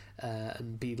things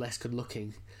and be less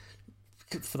good-looking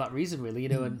for that reason, really. You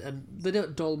know, and they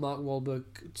don't doll Mark Wahlberg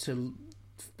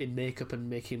in makeup and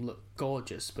make him look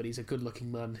gorgeous, but he's a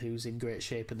good-looking man who's in great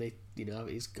shape, and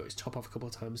he's got his top off a couple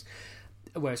of times.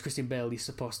 Whereas Christian Bale, you're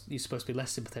supposed to be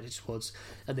less sympathetic towards,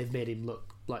 and they've made him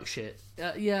look like shit.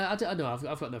 I know.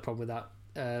 I've got no problem with that.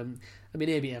 I mean,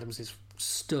 Amy Adams is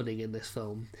stunning in this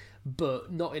film,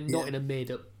 but not in a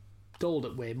made up, dolled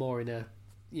up way. More in a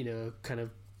kind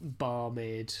of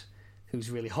barmaid who's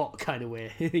really hot kind of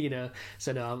way.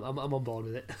 So no, I'm on board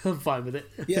with it. I'm fine with it.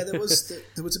 Yeah, there was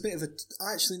a bit of a.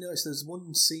 I actually noticed there's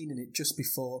one scene in it just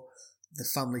before the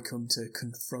family come to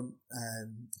confront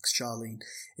Charlene.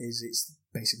 It's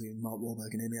basically Mark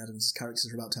Wahlberg and Amy Adams' characters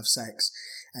are about to have sex,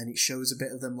 and it shows a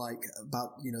bit of them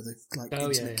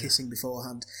intimate kissing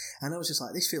beforehand, and I was just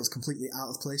like, this feels completely out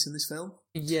of place in this film.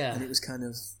 Yeah. And it was kind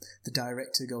of the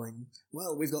director going,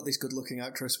 well, we've got this good looking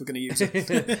actress, we're going to use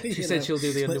it. She said she'll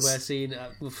do the underwear scene.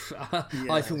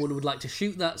 I for one would like to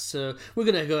shoot that, so we're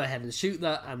going to go ahead and shoot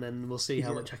that, and then we'll see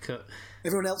how much I cut.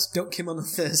 Everyone else duck him on a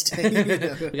Thursday.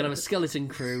 We're going to have a skeleton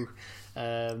crew.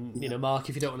 Mark,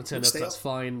 if you don't want to turn up, that's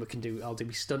fine. I'll do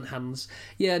my stunt hands.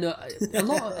 Yeah, no, a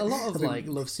lot of like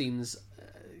love scenes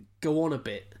go on a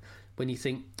bit when you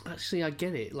think, actually, I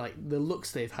get it. Like the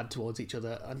looks they've had towards each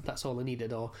other, and that's all I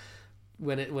needed. Or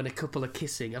when a couple are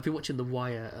kissing. I've been watching The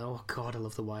Wire. Oh God, I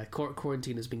love The Wire.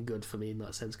 Quarantine has been good for me in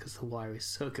that sense because The Wire is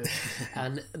so good,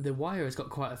 and The Wire has got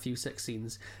quite a few sex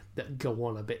scenes that go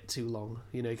on a bit too long.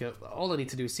 You all I need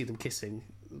to do is see them kissing.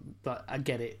 But I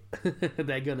get it.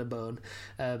 They're gonna bone.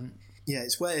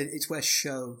 It's where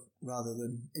show rather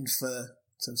than infer,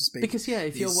 so to speak. Because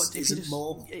if you're watching,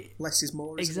 more, less is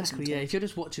more. Exactly. Yeah. If you're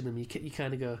just watching them, you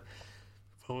kind of go,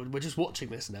 "Oh, we're just watching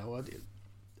this now."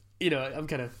 I'm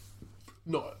kind of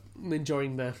not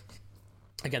enjoying the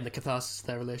catharsis of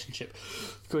their relationship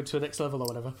going to the next level or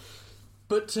whatever.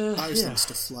 But I think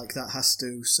stuff like that has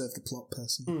to serve the plot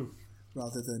person.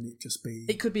 Rather than it just be...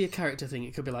 It could be a character thing.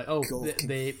 It could be like,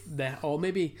 they're... Or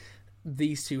maybe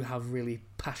these two have really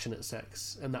passionate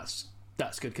sex, and that's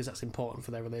good because that's important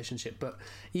for their relationship. But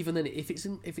even then, if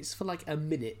it's for like a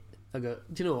minute, I go,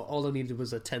 do you know what? All I needed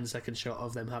was a 10-second shot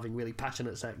of them having really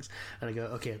passionate sex, and I go,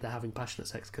 okay, they're having passionate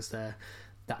sex because they're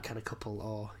that kind of couple.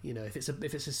 Or if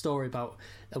it's a story about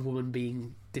a woman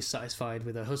being dissatisfied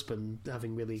with her husband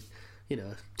having really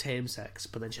tame sex,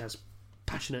 but then she has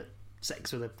passionate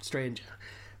sex with a stranger,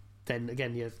 then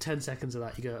again, 10 seconds of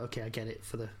that, you go, okay, I get it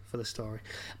for the story.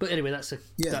 But anyway, that's a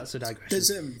digression. There's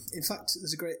in fact,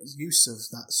 there's a great use of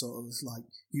that sort of like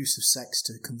use of sex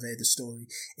to convey the story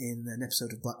in an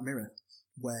episode of Black Mirror,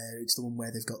 where it's the one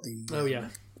where they've got the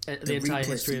the entire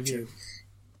history of you.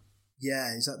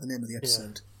 Yeah, is that the name of the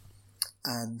episode?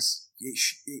 Yeah. And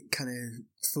it kind of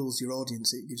fools your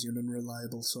audience. It gives you an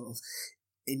unreliable sort of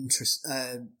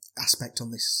aspect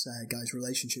on this guy's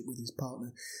relationship with his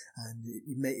partner, and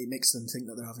it makes them think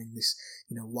that they're having this,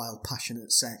 wild,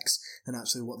 passionate sex, and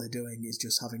actually what they're doing is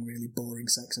just having really boring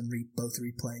sex and both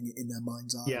replaying it in their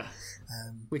mind's eye. Yeah,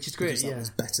 which is great. That was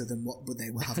better than what they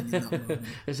were having in that moment.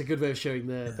 It's a good way of showing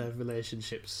their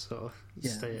relationships. Sort of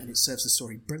and it serves the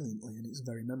story brilliantly, and it's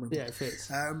very memorable. Yeah, it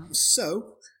fits.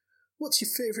 So, what's your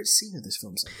favourite scene of this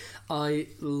film, Sam? I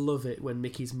love it when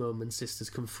Mickey's mum and sisters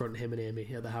confront him and Amy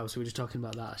at the house. We were just talking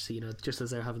about that, actually, just as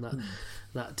they're having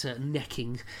that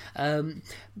necking.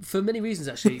 For many reasons,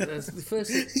 actually.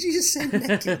 Firstly, did you just say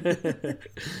necking?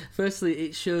 Firstly,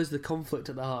 it shows the conflict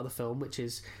at the heart of the film, which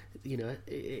is,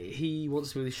 he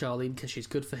wants to be with Charlene because she's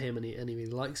good for him and he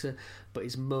really likes her, but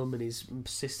his mum and his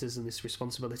sisters and this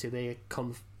responsibility, they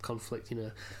conflict,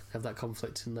 have that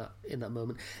conflict in that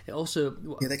moment. It also...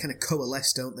 Yeah, they kind of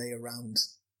coalesce, don't they, around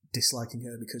disliking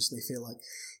her because they feel like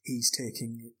she's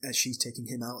taking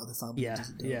him out of the family.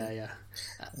 Yeah.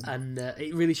 And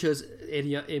it really shows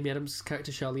Amy Adams'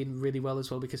 character Charlene really well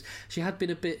as well, because she had been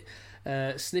a bit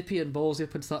snippy and ballsy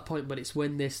up until that point, but it's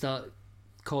when they start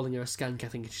calling her a skank, I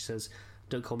think she says,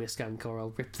 "Don't call me a skank or I'll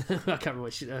rip I can't remember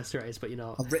what her threat is, but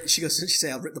I'll rip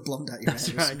the blonde out your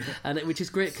That's right. And which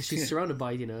is great because she's surrounded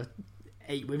by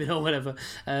 8 women or whatever,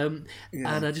 and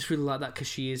I just really like that because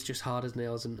she is just hard as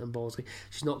nails and ballsy.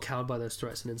 She's not cowed by those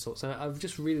threats and insults. And I've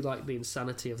just really liked the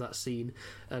insanity of that scene,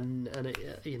 and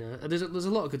it, there's a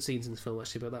lot of good scenes in this film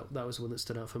actually, but that was the one that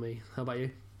stood out for me. How about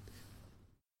you?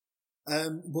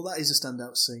 Well, that is a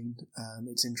standout scene.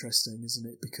 It's interesting, isn't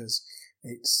it? Because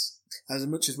it's, as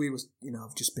much as we were,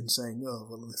 I've just been saying, oh,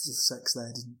 well, this is sex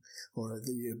there, or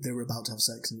they were about to have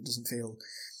sex, and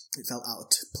it felt out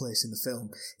of place in the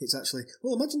film. It's actually,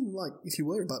 well, imagine like if you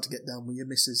were about to get down with your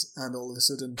missus, and all of a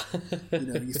sudden,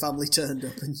 your family turned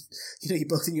up, and you're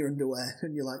both in your underwear,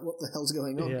 and you're like, what the hell's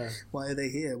going on? Yeah. Why are they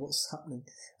here? What's happening?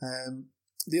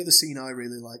 The other scene I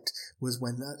really liked was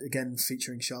when, again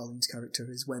featuring Charlene's character,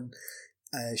 is when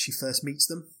she first meets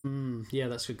them. Yeah,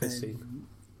 that's a good scene.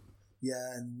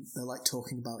 Yeah, and they're like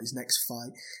talking about his next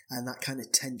fight, and that kind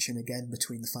of tension again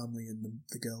between the family and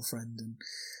the girlfriend, and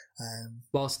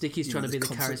whilst Dickie's trying to be the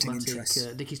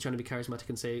charismatic, Dickie's trying to be charismatic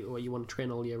and say, "Oh, you want to train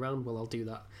all year round? Well, I'll do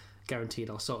that, guaranteed.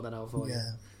 I'll sort that out for you."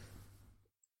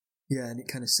 Yeah, and it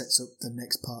kind of sets up the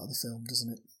next part of the film,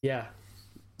 doesn't it? Yeah.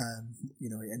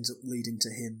 It ends up leading to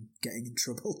him getting in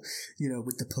trouble,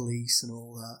 with the police and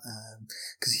all that,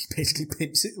 because he basically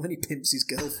pimps his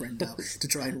girlfriend out to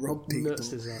try and rob people.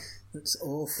 Nuts is that? That's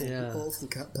awful, awful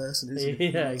cat person, isn't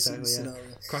it? Yeah, exactly. Yeah.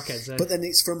 Crackheads. Eh? But then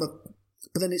it's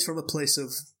from a place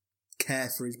of care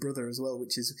for his brother as well,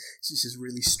 which is just a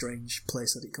really strange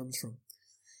place that it comes from.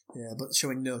 Yeah, but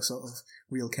showing no sort of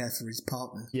real care for his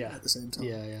partner. At the same time.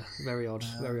 Yeah. Very odd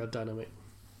dynamic.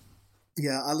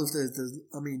 Yeah, I love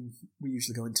I mean, we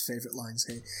usually go into favourite lines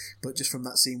here, but just from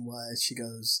that scene where she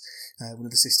goes, one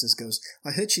of the sisters goes,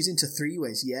 "I heard she's into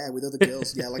three-ways, with other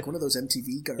girls, like one of those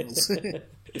MTV girls."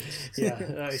 Yeah,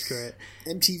 that is great.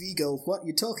 MTV girl, what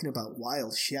you talking about?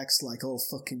 Wild, she acts like all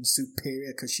fucking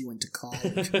superior because she went to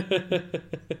college.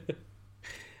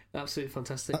 Absolutely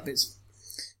fantastic. That bit's...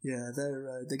 Yeah,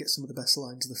 they get some of the best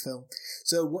lines of the film.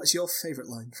 So, what's your favourite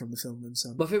line from the film, then,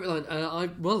 Sam? My favourite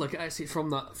line, actually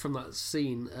from that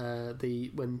scene,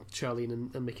 when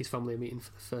Charlene and Mickey's family are meeting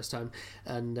for the first time,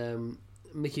 and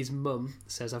Mickey's mum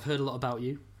says, "I've heard a lot about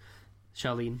you,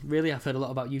 Charlene. Really, I've heard a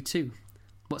lot about you too.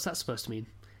 What's that supposed to mean?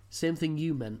 Same thing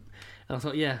you meant." And I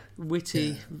thought,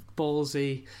 witty,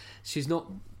 ballsy. She's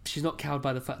not cowed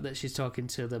by the fact that she's talking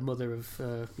to the mother of,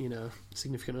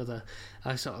 significant other.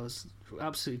 I thought it was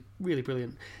absolutely really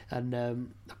brilliant. And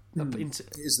it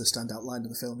is the standout line of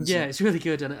the film, isn't it? It's really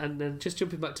good. And then just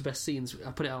jumping back to best scenes,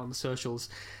 I put it out on the socials,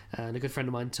 and a good friend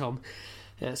of mine, Tom,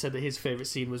 said that his favourite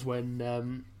scene was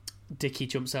when Dickie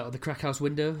jumps out of the crack house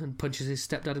window and punches his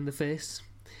stepdad in the face.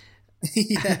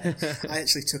 Yeah, I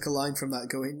actually took a line from that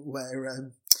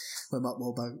where Mark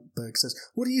Wahlberg says,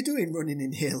 "What are you doing running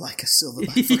in here like a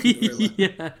silverback fucking gorilla?"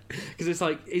 Yeah, because it's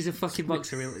like, he's a fucking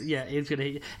boxer. Yeah, he's gonna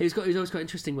hit you. It was always quite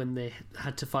interesting when they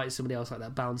had to fight somebody else like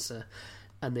that bouncer,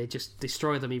 and they just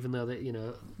destroy them, even though that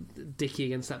Dickie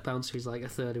against that bouncer is like a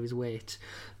third of his weight.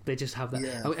 They just have that.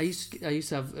 Yeah. I used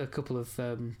to have a couple of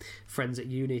friends at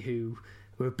uni who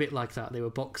were a bit like that. They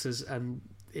were boxers, and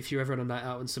if you were ever on a night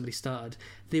out and somebody started,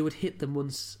 they would hit them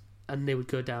once and they would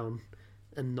go down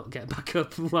and not get back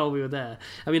up while we were there.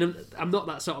 I mean, I'm not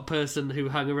that sort of person who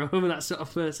hung around with that sort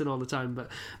of person all the time,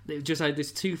 but it just, I had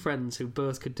these two friends who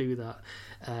both could do that,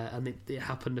 and it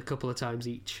happened a couple of times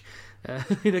each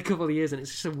in a couple of years, and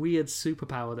it's just a weird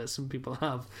superpower that some people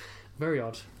have. Very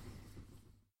odd.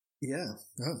 Yeah,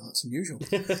 oh, that's unusual.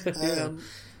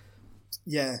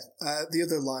 Yeah. The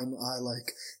other line I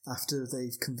like, after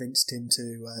they've convinced him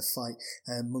to fight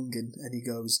Mungin, and he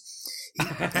goes,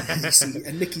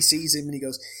 and Mickey sees him and he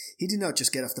goes, he did not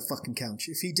just get off the fucking couch.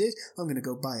 If he did, I'm going to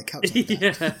go buy a couch like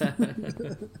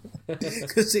that.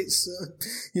 Because it's,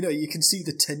 you can see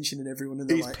the tension in everyone, and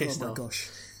they're He's like, oh my gosh.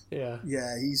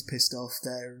 Yeah, he's pissed off.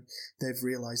 They've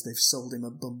realised they've sold him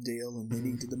a bum deal and they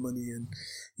needed the money, and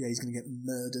he's going to get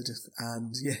murdered.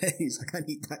 And he's like, I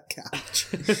need that couch.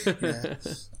 Yeah,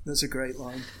 that's a great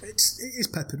line. It is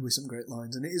peppered with some great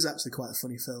lines, and it is actually quite a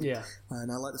funny film. Yeah,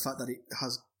 and I like the fact that it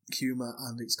has humour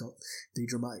and it's got the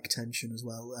dramatic tension as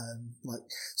well. Like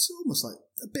it's almost like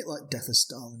a bit like Death of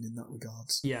Stalin in that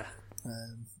regards. Yeah.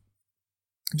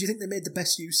 Do you think they made the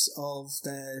best use of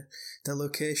their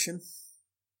location?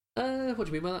 What do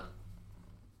you mean by that?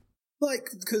 Like,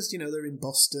 because, they're in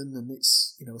Boston and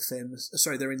it's,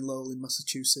 they're in Lowell in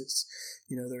Massachusetts.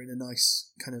 They're in a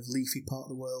nice kind of leafy part of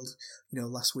the world.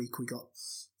 Last week we got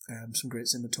some great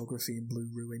cinematography in Blue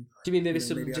Ruin. Do you mean maybe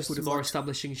just more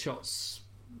establishing shots,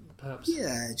 perhaps?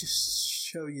 Yeah, just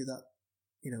show you that,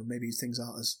 maybe things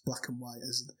aren't as black and white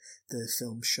as the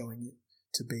film's showing it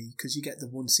to be. Because you get the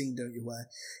one scene, don't you, where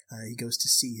he goes to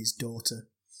see his daughter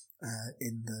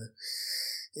and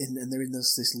they're in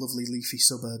this lovely leafy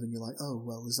suburb, and you're like, oh,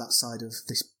 well, there's that side of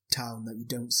this town that you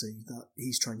don't see that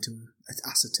he's trying to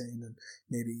ascertain, and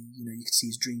maybe, you could see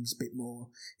his dreams a bit more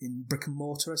in brick and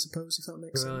mortar, I suppose, if that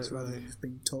makes sense, rather than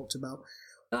being talked about.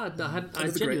 I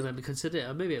genuinely hadn't considered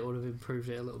it. Maybe it would have improved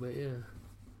it a little bit, yeah.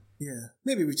 Yeah,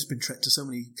 maybe we've just been treated to so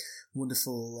many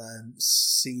wonderful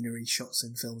scenery shots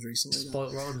in films recently.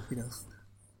 Spoiled rotten.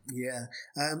 Yeah.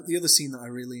 The other scene that I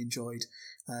really enjoyed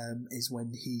is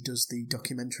when he does the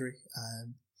documentary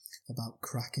about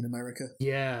crack in America.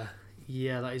 Yeah,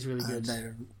 that is really good.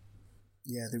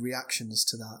 The reactions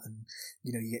to that, and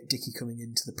you get Dickie coming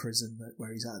into the prison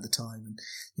where he's at the time, and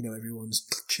everyone's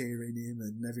cheering him,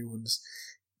 and everyone's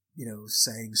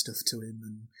saying stuff to him,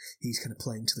 and he's kind of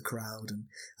playing to the crowd, and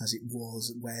as it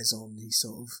wears on, he's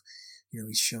sort of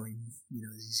he's showing,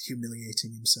 he's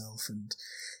humiliating himself, and,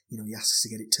 he asks to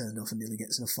get it turned off and nearly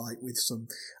gets in a fight with some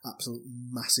absolute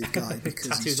massive guy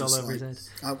because he's just all over his head.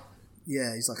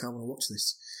 He's like, I want to watch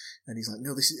this. And he's like,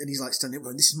 no, this is, and he's like standing up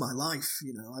going, this is my life,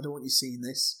 I don't want you seeing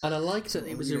this. And I liked that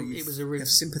it was you have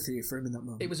sympathy for him in that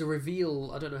moment. It was a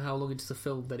reveal, I don't know how long into the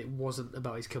film, that it wasn't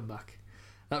about his comeback.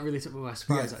 That really took me by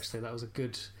surprise, actually. That was a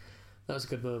good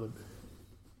moment.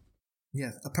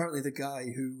 Yeah, apparently the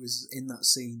guy who was in that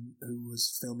scene, who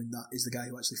was filming that, is the guy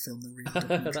who actually filmed the real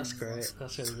documentary. That's great.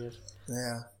 That's really good.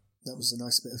 Yeah, that was a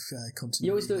nice bit of continuity.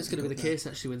 You always know it's going to be the case,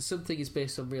 actually, when something is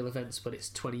based on real events, but it's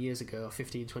 20 years ago, or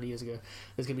 15, 20 years ago.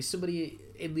 There's going to be somebody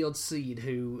in the odd scene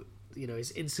who,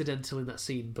 is incidental in that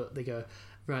scene, but they go,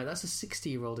 right, that's a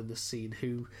 60-year-old in this scene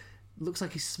who looks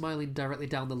like he's smiling directly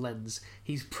down the lens.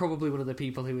 He's probably one of the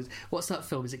people who was... What's that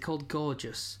film? Is it called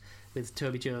Gorgeous? With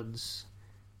Toby Jones?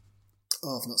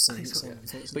 Oh, I've not seen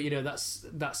it. But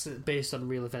that's based on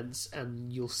real events,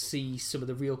 and you'll see some of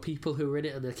the real people who are in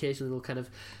it, and occasionally they'll kind of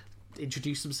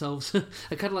introduce themselves. And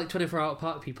kind of like 24 Hour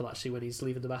Park people, actually, when he's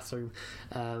leaving the bathroom,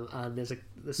 and there's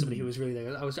somebody who was really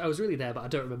there. I was really there, but I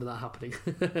don't remember that happening,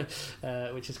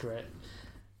 which is great.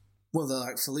 Well, they're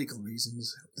like, for legal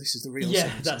reasons, this is the real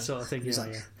thing, that sort of thing. He's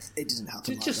like, it didn't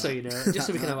happen. Just so you know, just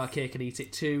so we can have our cake and eat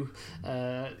it too.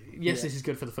 This is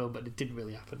good for the film, but it didn't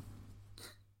really happen.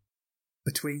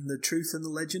 Between the truth and the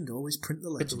legend, always print the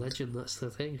legend. Print the legend, that's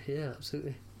the thing. Yeah,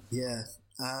 absolutely. Yeah.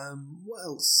 What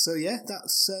else? So yeah,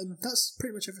 that's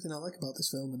pretty much everything I like about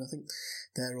this film, and I think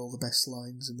they're all the best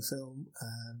lines in the film.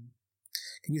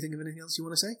 Can you think of anything else you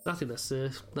want to say? I think that's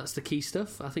the key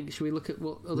stuff. I think, should we look at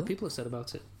what other people have said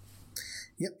about it?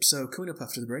 Yep, so coming up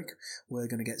after the break, we're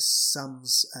going to get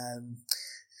Sam's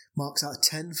marks out of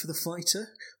 10 for The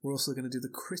Fighter. We're also going to do the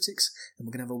critics, and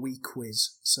we're going to have a wee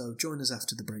quiz. So join us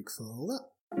after the break for all that.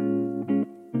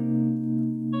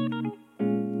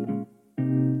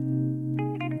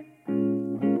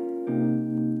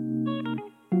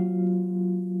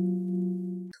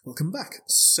 Welcome back.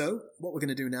 So, what we're going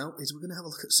to do now is we're going to have a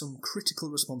look at some critical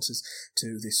responses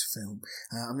to this film.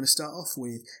 I'm going to start off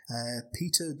with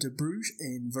Peter de Bruges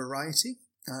in Variety.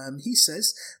 He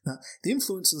says that the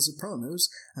influence of The Sopranos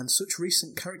and such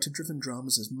recent character-driven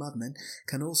dramas as Mad Men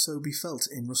can also be felt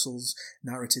in Russell's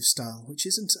narrative style, which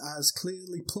isn't as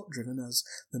clearly plot-driven as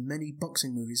the many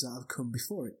boxing movies that have come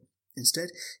before it. Instead,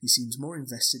 he seems more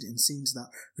invested in scenes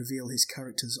that reveal his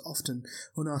character's often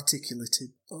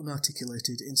unarticulated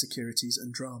insecurities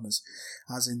and dramas,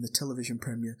 as in the television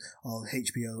premiere of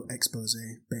HBO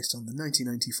Exposé, based on the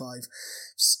 1995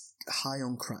 High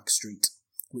on Crack Street.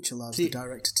 which allows the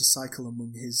director to cycle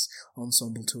among his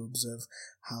ensemble to observe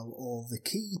how all the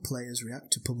key players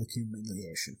react to public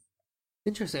humiliation.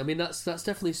 Interesting. I mean, that's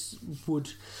definitely would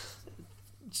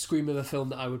scream of a film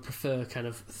that I would prefer kind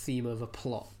of theme over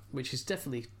plot, which is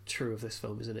definitely true of this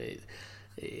film, isn't it?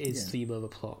 It is theme over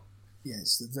plot. Yeah,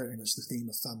 it's very much the theme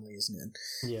of family, isn't it? And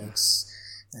yeah.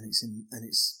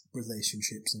 It's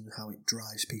relationships and how it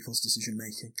drives people's decision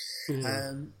making.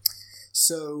 Yeah.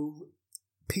 So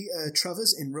Peter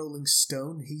Travers in Rolling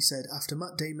Stone, he said, after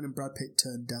Matt Damon and Brad Pitt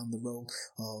turned down the role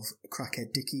of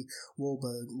crackhead Dickie,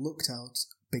 Wahlberg looked out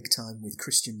big time with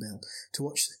Christian Bale. To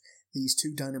watch these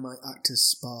two dynamite actors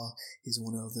spar is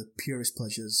one of the purest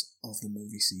pleasures of the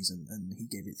movie season, and he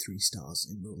gave it 3 stars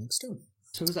in Rolling Stone.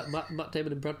 So was that Matt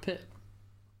Damon and Brad Pitt?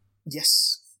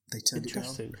 Yes, they turned it down.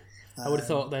 Interesting. I would have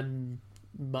thought then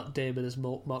Matt Damon as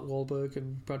Mark Wahlberg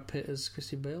and Brad Pitt as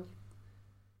Christian Bale.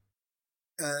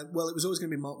 Well, it was always going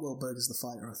to be Mark Wahlberg as the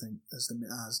fighter, I think, as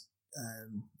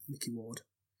Mickey Ward,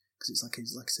 because it's like I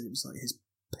said, it was like his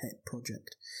pet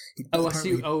project.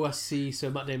 I see.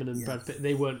 So Matt Damon and Brad Pitt,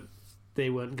 they weren't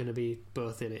going to be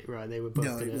both in it, right? They were both.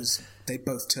 No, it was. They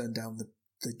both turned down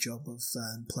the job of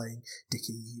playing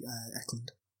Dickie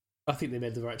Eklund. I think they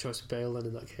made the right choice with Bale then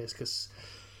in that case, because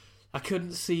I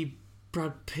couldn't see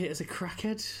Brad Pitt as a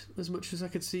crackhead as much as I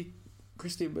could see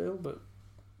Christian Bale, but.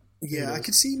 Yeah, I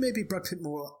could see maybe Brad Pitt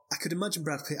more. I could imagine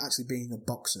Brad Pitt actually being a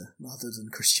boxer rather than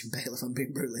Christian Bale, if I'm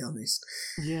being brutally honest.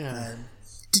 Yeah.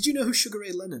 Did you know who Sugar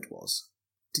Ray Leonard was?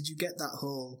 Did you get that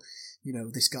whole,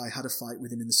 this guy had a fight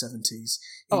with him in the 70s?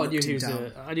 I knew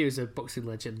he was a boxing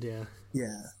legend, yeah.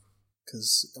 Yeah,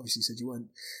 because obviously you said you weren't.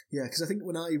 Yeah, because I think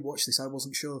when I watched this, I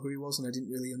wasn't sure who he was, and I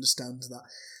didn't really understand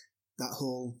that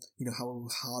whole, how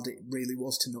hard it really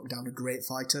was to knock down a great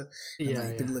fighter, and that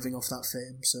he'd been living off that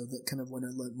fame. So that kind of when I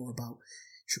learned more about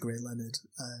Sugar Ray Leonard,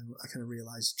 I kind of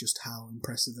realised just how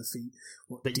impressive a feat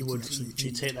that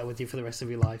you take that with you for the rest of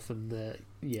your life, and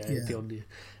it'd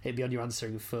be on your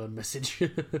answering phone message. Yeah,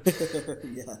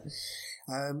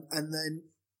 and then.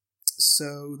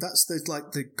 So that's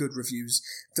the good reviews.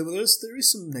 There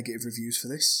is some negative reviews for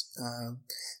this.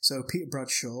 So Peter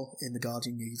Bradshaw in The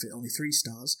Guardian gave it only 3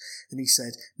 stars, and he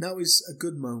said, "Now is a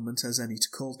good moment as any to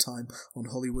call time on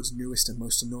Hollywood's newest and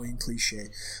most annoying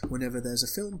cliche. Whenever there's a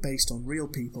film based on real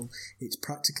people, it's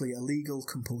practically a legal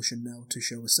compulsion now to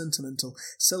show a sentimental,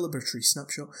 celebratory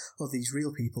snapshot of these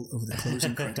real people over the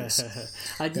closing credits."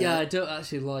 I don't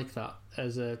actually like that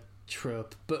as a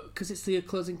trope, but because it's the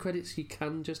closing credits, you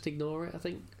can just ignore it, I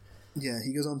think. Yeah,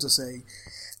 he goes on to say,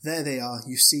 "There they are,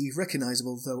 you see,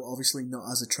 recognisable, though obviously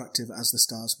not as attractive as the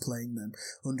stars playing them,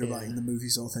 underwriting the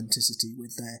movie's authenticity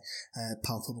with their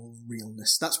palpable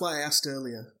realness." That's why I asked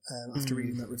earlier, after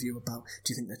reading that review, about,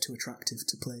 do you think they're too attractive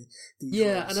to play these roles?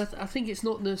 Yeah, and I think it's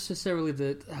not necessarily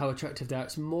how attractive they are,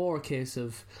 it's more a case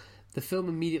of the film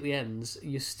immediately ends,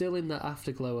 you're still in that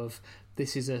afterglow of,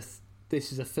 this is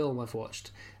a film I've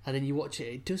watched, and then you watch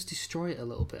it does destroy it a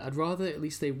little bit. I'd rather at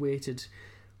least they waited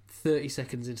 30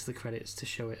 seconds into the credits to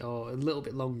show it, or a little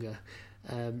bit longer.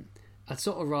 I'd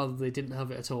sort of rather they didn't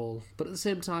have it at all, but at the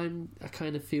same time I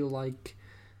kind of feel like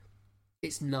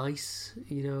it's nice,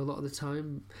 a lot of the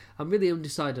time. I'm really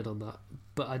undecided on that,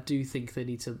 but I do think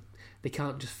they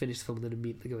can't just finish the film and then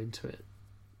immediately go into it.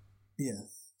 Yeah.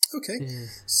 Okay. Yeah.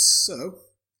 So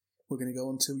we're going to go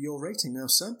on to your rating now,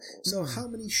 Sam. So how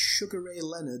many Sugar Ray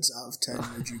Leonards out of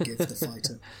 10 would you give The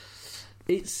Fighter?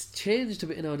 It's changed a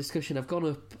bit in our discussion. I've gone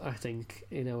up, I think,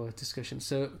 in our discussion.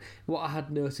 So what I had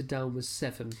noted down was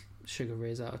 7 Sugar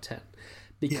Rays out of 10.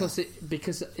 Because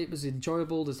it was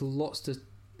enjoyable, there's lots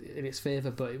in its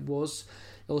favour, but it was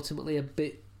ultimately a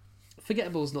bit...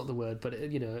 Forgettable is not the word, but,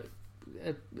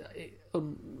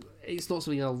 it's not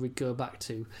something I'll go back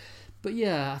to. But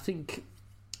yeah, I think...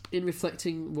 in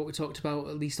reflecting what we talked about,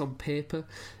 at least on paper,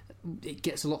 it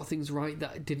gets a lot of things right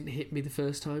that didn't hit me the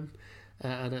first time.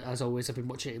 And as always, I've been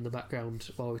watching it in the background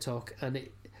while we talk. And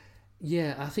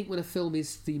I think when a film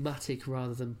is thematic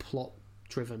rather than plot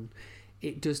driven,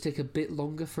 it does take a bit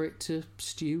longer for it to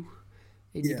stew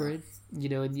in your brain.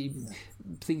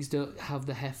 And things don't have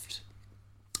the heft.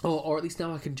 Or at least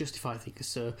now I can justify things.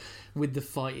 So with the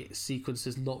fight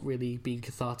sequences not really being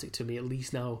cathartic to me, at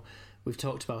least now we've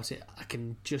talked about it, I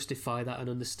can justify that and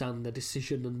understand the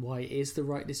decision and why it is the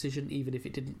right decision, even if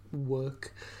it didn't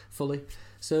work fully.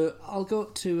 So I'll go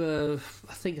up to,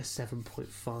 I think, a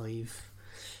 7.5.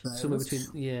 Somewhere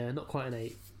between, not quite an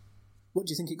 8. What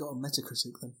do you think it got on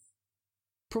Metacritic then?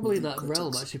 Probably in that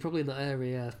realm, actually. Probably in that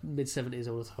area, mid-70s,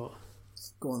 I would have thought.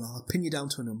 Go on, I'll pin you down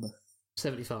to a number.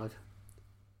 75.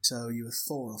 So you were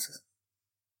 4 off.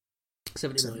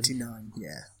 79. 79,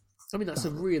 yeah. I mean, that's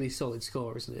a really solid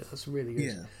score, isn't it? That's really good.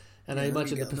 Yeah. And I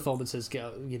imagine the performances get,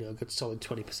 a good solid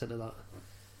 20% of that.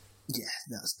 Yeah,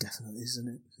 that's definitely, isn't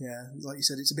it? Yeah, like you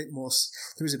said, it's a bit more.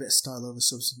 There is a bit of style over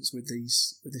substance with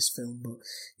this film, but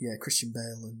yeah, Christian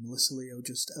Bale and Melissa Leo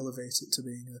just elevate it to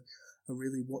being a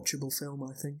really watchable film,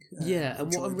 I think. Yeah,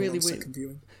 and what I'm really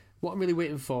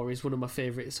waiting for is one of my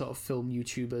favourite sort of film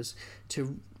YouTubers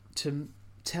to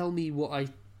tell me what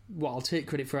I'll take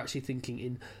credit for actually thinking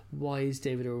in why are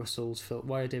David O. Russell's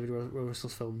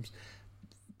films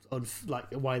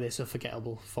why they're so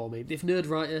forgettable for me. If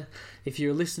Nerdwriter, if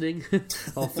you're listening,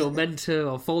 or Film Mentor,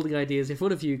 or Folding Ideas, if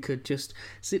one of you could just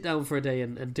sit down for a day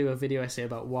and do a video essay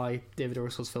about why David O.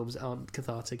 Russell's films aren't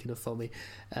cathartic enough for me,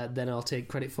 then I'll take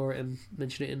credit for it and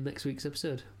mention it in next week's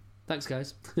episode. Thanks,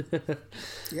 guys.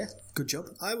 Yeah, good job.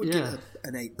 I would give it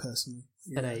an 8 personally.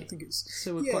 Yeah, an 8. I think it's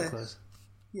so we're quite close.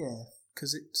 Yeah,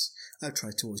 because I've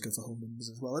tried to always go for whole numbers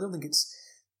as well. I don't think it's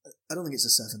a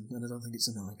 7, and I don't think it's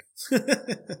a 9.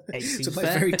 8 so by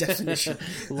very definition,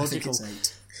 logical. I think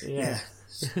it's 8. Yeah.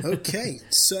 Okay,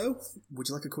 so would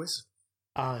you like a quiz?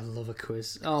 I love a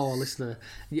quiz. Oh, listener,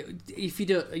 if you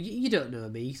don't know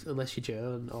me unless you're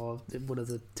Joe or one of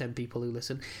the 10 people who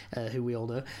listen, who we all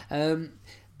know.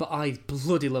 But I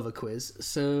bloody love a quiz.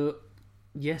 So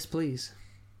yes, please.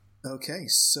 Okay,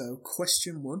 so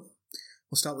question 1.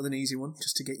 We'll start with an easy one,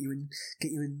 just to get you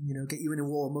in a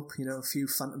warm up, a few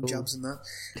phantom jabs and that.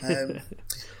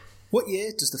 What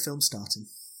year does the film start in?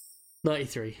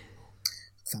 93.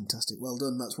 Fantastic, well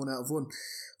done. That's 1 out of 1.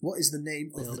 What is the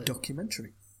name of the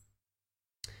documentary?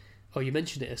 Oh, you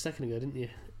mentioned it a second ago, didn't you?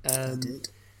 I did.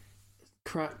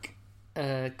 Crack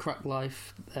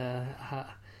Life.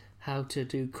 How to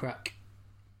do crack.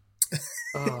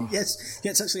 Oh. Yes,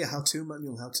 it's actually a how-to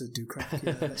manual, how to do crack.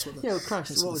 Yeah, that's what crack.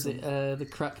 What was it? The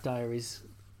Crack Diaries.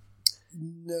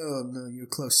 No, you were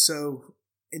close. So,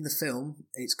 in the film,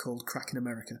 it's called Cracking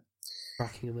America.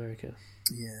 Cracking America.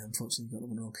 Yeah, unfortunately, you got that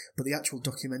one wrong. But the actual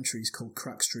documentary is called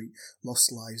Crack Street: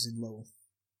 Lost Lives in Lowell.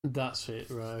 That's it,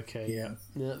 right? Okay, yeah.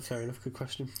 Fair enough. Good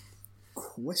question.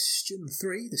 Question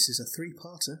 3. This is a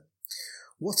 3-parter.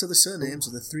 What are the surnames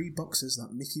of the 3 boxers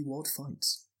that Mickey Ward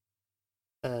fights?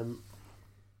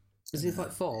 Does he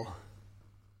fight 4?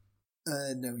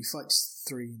 No, he fights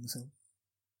 3 in the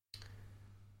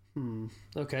film.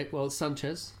 Okay, well,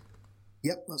 Sanchez.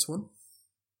 Yep, that's 1.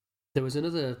 There was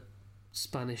another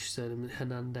Spanish surname,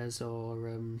 Hernandez, or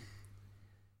a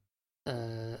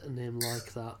name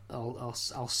like that.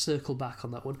 I'll circle back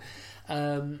on that one.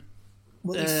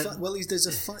 There's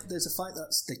a fight. There's a fight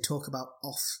that they talk about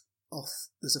off.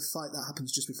 There's a fight that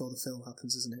happens just before the film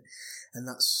happens, isn't it? And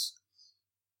that's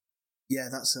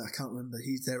I can't remember.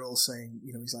 They're all saying,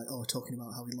 he's like, talking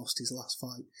about how he lost his last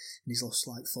fight, and he's lost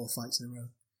like 4 fights in a row.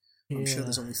 I'm sure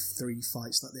there's only 3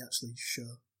 fights that they actually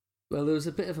show. Well, there was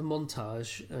a bit of a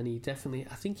montage, and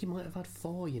I think he might have had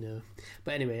 4,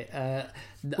 But anyway...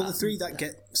 the 3 that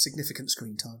get significant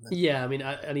screen time, then. Yeah, I mean,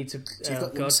 I need to... So you've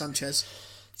got one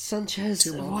Sanchez,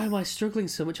 why am I struggling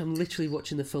so much? I'm literally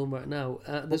watching the film right now.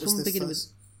 There's one beginning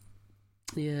with...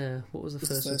 Yeah, what was the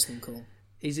first one called?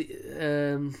 Is it...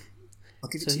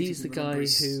 So he's the guy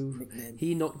who... Nickname.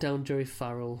 He knocked down Joey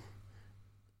Farrell.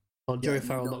 Or Joey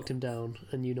Farrell knocked him down,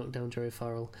 and you knocked down Joey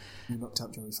Farrell. You knocked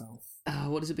out Joey Farrell.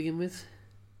 What does it begin with?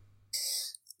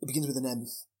 It begins with an M.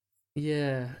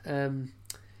 Yeah,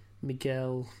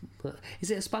 Miguel. Is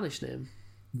it a Spanish name?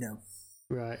 No.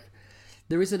 Right.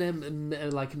 There is an M,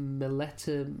 like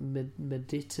Medita.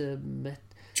 Do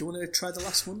you want to try the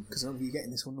last one? Because I don't think you're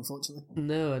getting this one, unfortunately.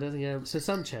 No, I don't think I am. So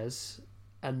Sanchez,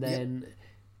 and then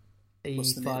he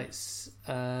fights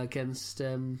against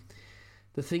the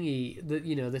thingy,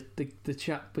 the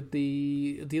chap with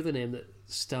the other name that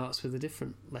starts with a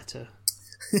different letter.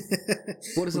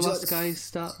 What does the last guy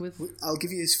start with? I'll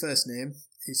give you his first name.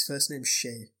 His first name's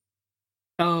Shay.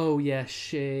 Oh yeah,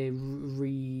 Shay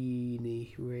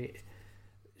Reaney.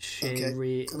 I'm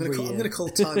going to call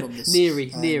time on this.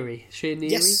 Neary. Shay Neary?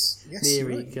 Yes,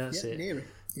 Neary, right. that's it. Neary.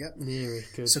 Yep.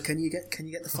 Neary, good. So can you get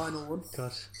the final one?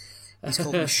 God. He's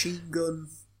called Machine Gun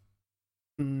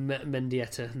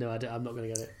Mendieta. No, I'm not going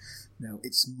to get it. No,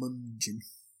 it's Munjin.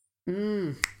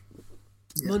 Yeah.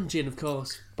 Munjin, of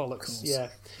course. Bollocks. Of course. Yeah.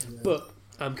 But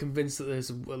I'm convinced that there's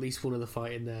at least one other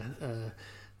fight in there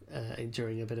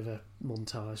during a bit of a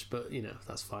montage. But,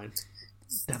 that's fine.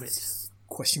 Damn it.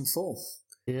 Question 4.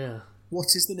 Yeah.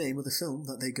 What is the name of the film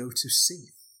that they go to see?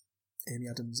 Amy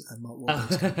Adams and Mark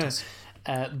Wahlberg's characters.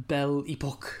 Belle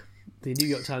Epoque. The New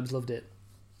York Times loved it.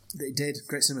 They did.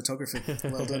 Great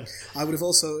cinematography. Well done. I would have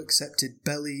also accepted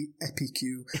Belly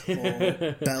EpiQ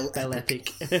or Belle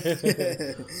Epic.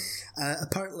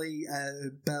 Apparently,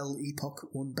 Belle Epoch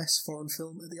won Best Foreign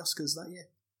Film at the Oscars that year.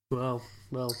 Well,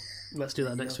 let's do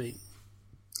that next week.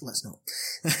 Let's not.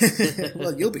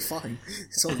 Well, you'll be fine.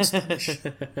 It's all in Spanish.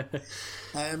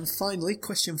 Finally,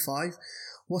 question 5.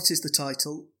 What is the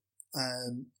title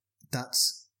that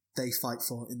they fight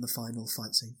for in the final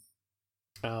fight scene?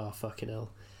 Oh, fucking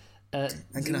hell.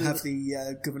 And can I have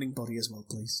the governing body as well,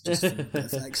 please? Just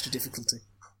for extra difficulty.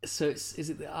 So is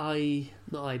it the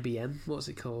not IBM? What's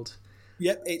it called?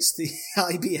 Yep, it's the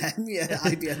IBM. Yeah,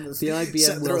 IBM. The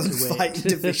IBM welterweight fighting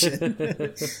division.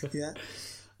 Yeah.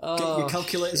 Get your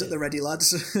calculators at the ready,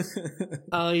 lads.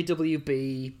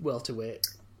 IWB welterweight.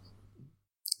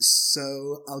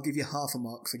 So I'll give you half a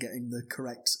mark for getting the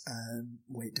correct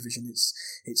weight division.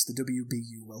 It's the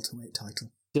WBU welterweight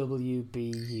title.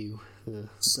 WBU.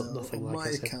 So on my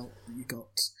account, you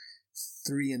got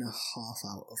 3.5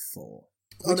 out of 4.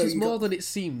 Which is more than it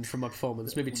seemed from my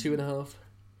performance. Maybe 2.5. 2,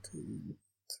 3.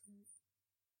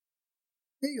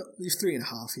 Yeah, you got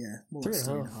 3.5. Yeah, more like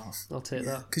 3.5. I'll take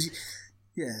that.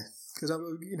 Because I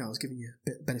was giving you a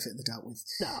bit benefit of the doubt with.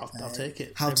 No, I'll take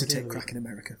it. How to take crack in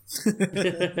America.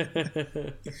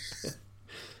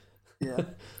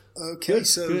 Yeah. Okay, good,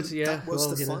 so good, yeah. That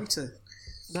was the fighter.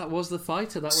 That was the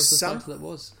fighter. That was the fighter that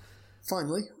was.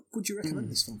 Finally, would you recommend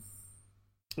this film?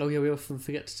 Oh yeah, we often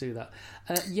forget to do that.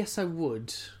 Yes, I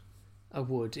would.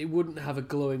 It wouldn't have a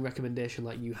glowing recommendation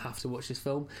like you have to watch this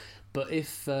film, but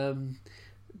if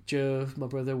Joe, my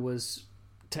brother, was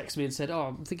texted me and said, "Oh,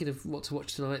 I'm thinking of what to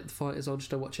watch tonight. The fight is on.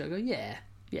 Should I watch it?" I go, "Yeah,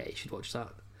 you should watch that."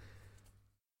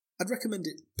 I'd recommend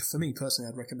it, for me personally,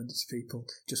 I'd recommend it to people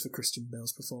just for Christian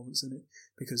Bale's performance in it,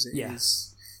 because it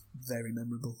is very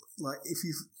memorable. Like, if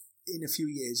you've, in a few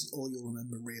years, all you'll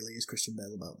remember really is Christian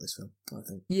Bale about this film, I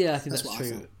think. Yeah, I think that's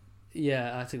true.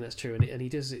 I think that's true, and he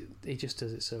does it. He just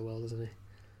does it so well, doesn't he?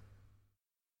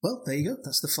 Well, there you go.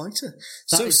 That's the fighter.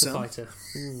 That is the fighter.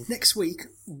 Next week,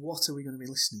 what are we going to be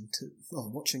listening to?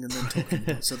 Oh, watching and then talking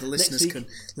about. So the listeners can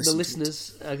listen. The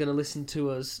listeners are going to listen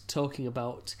to us talking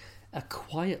about A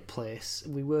Quiet Place.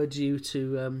 We were due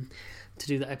to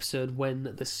do that episode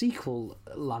when the sequel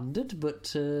landed,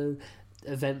 but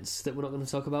events that we're not going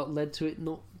to talk about led to it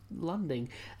not landing.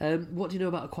 What do you know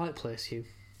about A Quiet Place, Hugh?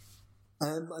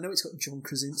 I know it's got John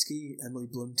Krasinski, Emily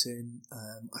Blunt in.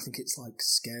 I think it's like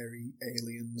scary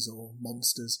aliens or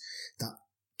monsters that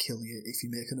kill you if you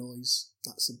make a noise.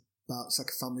 It's like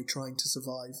a family trying to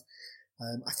survive.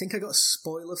 I think I got a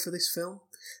spoiler for this film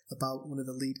about one of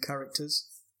the lead characters.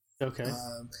 Okay.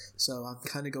 So I'm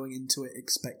kind of going into it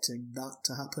expecting that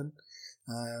to happen.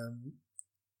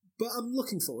 But I'm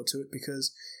looking forward to it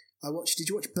because did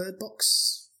you watch Bird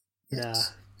Box?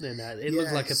 Yes. No. It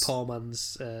looked like a poor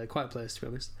man's Quiet Place, to be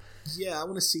honest. Yeah, I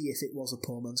want to see if it was a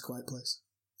poor man's Quiet Place.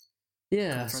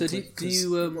 Yeah, so do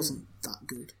you... it wasn't that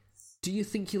good. Do you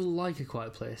think you'll like A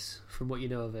Quiet Place, from what you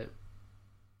know of it?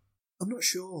 I'm not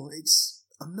sure.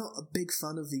 I'm not a big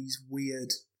fan of these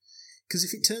weird... Because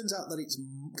if it turns out that it's...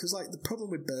 Because, like, the problem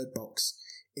with Bird Box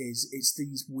is it's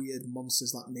these weird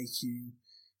monsters that make you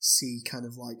see kind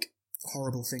of, like,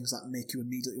 horrible things that make you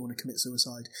immediately want to commit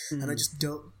suicide. And I just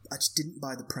didn't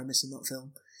buy the premise in that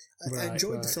film. I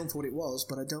enjoyed the film for what it was,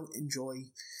 but I don't enjoy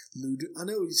I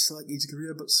know it's like it's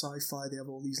great about sci-fi, they have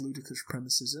all these ludicrous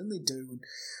premises, and they do, and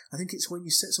I think it's when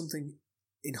you set something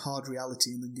in hard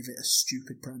reality and then give it a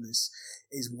stupid premise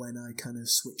is when I kind of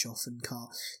switch off and can't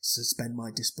suspend my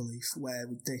disbelief, where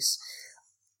with this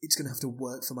it's going to have to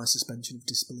work for my suspension of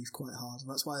disbelief quite hard.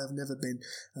 And that's why I've never been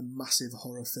a massive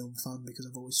horror film fan, because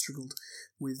I've always struggled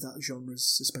with that genre's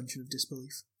suspension of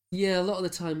disbelief. Yeah, a lot of the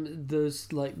time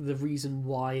there's like the reason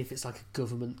why, if it's like a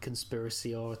government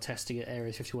conspiracy or testing at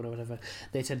Area 51 or whatever,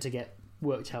 they tend to get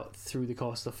worked out through the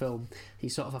course of the film. You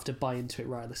sort of have to buy into it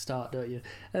right at the start, don't you?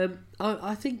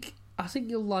 I think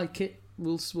you'll like it.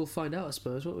 We'll find out, I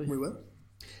suppose, won't we? We will.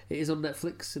 It is on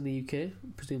Netflix in the UK,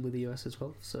 presumably the US as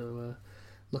well, so...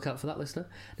 look out for that, listener.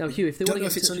 Now, Hugh, if they don't know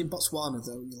if it's on in Botswana,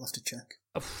 though. You'll have to check.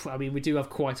 I mean, we do have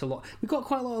quite a lot. We've got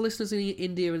quite a lot of listeners in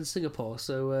India and Singapore,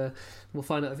 so we'll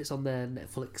find out if it's on their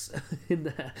Netflix in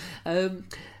there.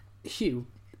 Hugh,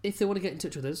 if they want to get in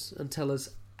touch with us and tell us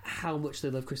how much they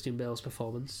love Christian Bale's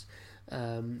performance,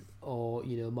 or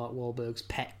Mark Wahlberg's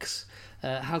pecs,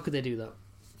 how could they do that?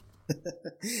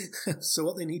 So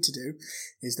what they need to do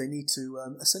is they need to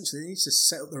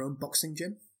set up their own boxing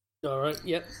gym. All right.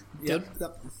 Yep. Done.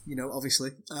 Obviously,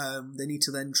 they need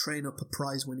to then train up a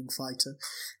prize-winning fighter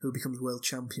who becomes world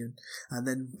champion, and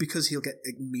then because he'll get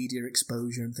media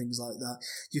exposure and things like that,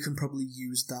 you can probably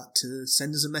use that to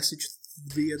send us a message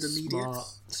via the media.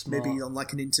 Smart. Maybe on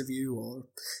like an interview or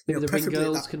maybe the Ring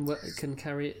Girls can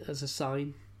carry it as a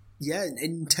sign. Yeah,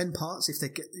 in 10 parts if they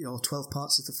get 12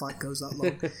 parts if the fight goes that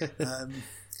long.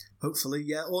 Hopefully,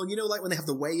 yeah. Or like when they have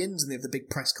the weigh-ins and they have the big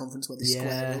press conference where they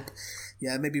square up.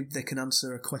 Yeah, maybe they can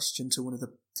answer a question to one of the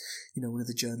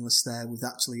journalists there with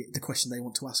actually the question they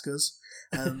want to ask us.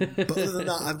 But other than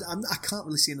that, I can't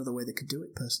really see another way they could do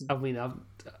it personally. I mean,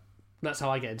 that's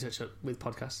how I get in touch with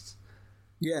podcasts.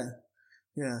 Yeah.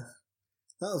 When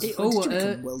did you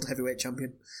become world heavyweight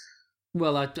champion?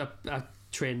 Well, I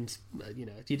trained, you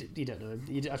don't know him.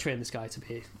 I trained this guy to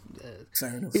be...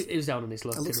 Fair enough. He was down on his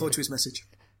luck. I look forward to his message.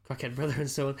 Crackhead brother and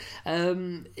so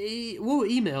on.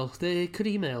 Email. They could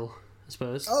email, I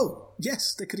suppose. Oh,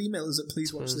 yes, they could email us at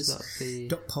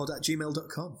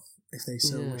pleasewatchthis.pod@gmail.com if they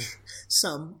so wish.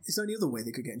 Sam, is there any other way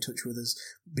they could get in touch with us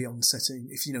beyond setting,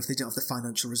 if they don't have the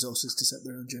financial resources to set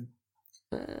their own gym?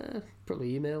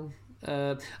 Probably email.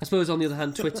 I suppose on the other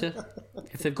hand, Twitter.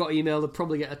 If they've got email, they'll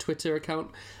probably get a Twitter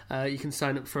account. You can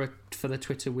sign up for the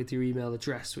Twitter with your email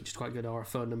address, which is quite good, or a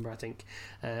phone number, I think,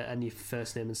 and your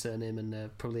first name and surname,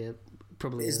 and probably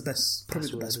is the best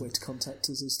way to contact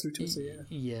us is through Twitter.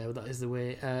 Yeah, well, that is the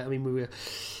way. I mean, we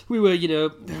were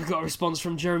got a response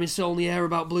from Jeremy Saulnier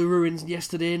about Blue Ruins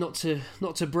yesterday. Not to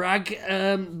brag,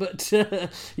 but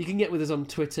you can get with us on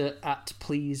Twitter at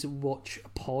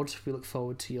PleaseWatchPod. We look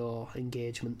forward to your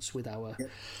engagements with our. Yep.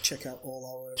 Check out all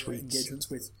our tweets. Engagements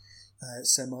with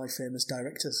semi-famous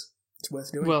directors. It's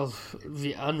worth doing. Well,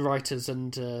 and writers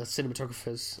and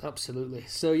cinematographers, absolutely.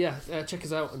 So yeah, check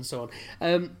us out and so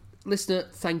on. Listener,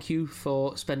 thank you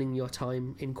for spending your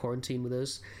time in quarantine with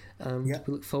us, and we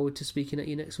look forward to speaking at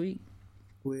you next week.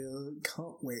 We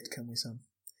can't wait, can we, Sam?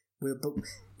 We'll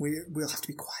have to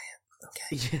be quiet,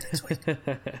 okay? Next week.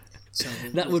 So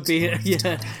that would be a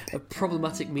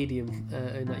problematic medium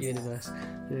in that universe.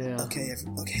 Yeah. Okay,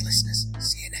 listeners.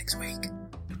 See you next week.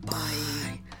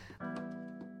 Bye.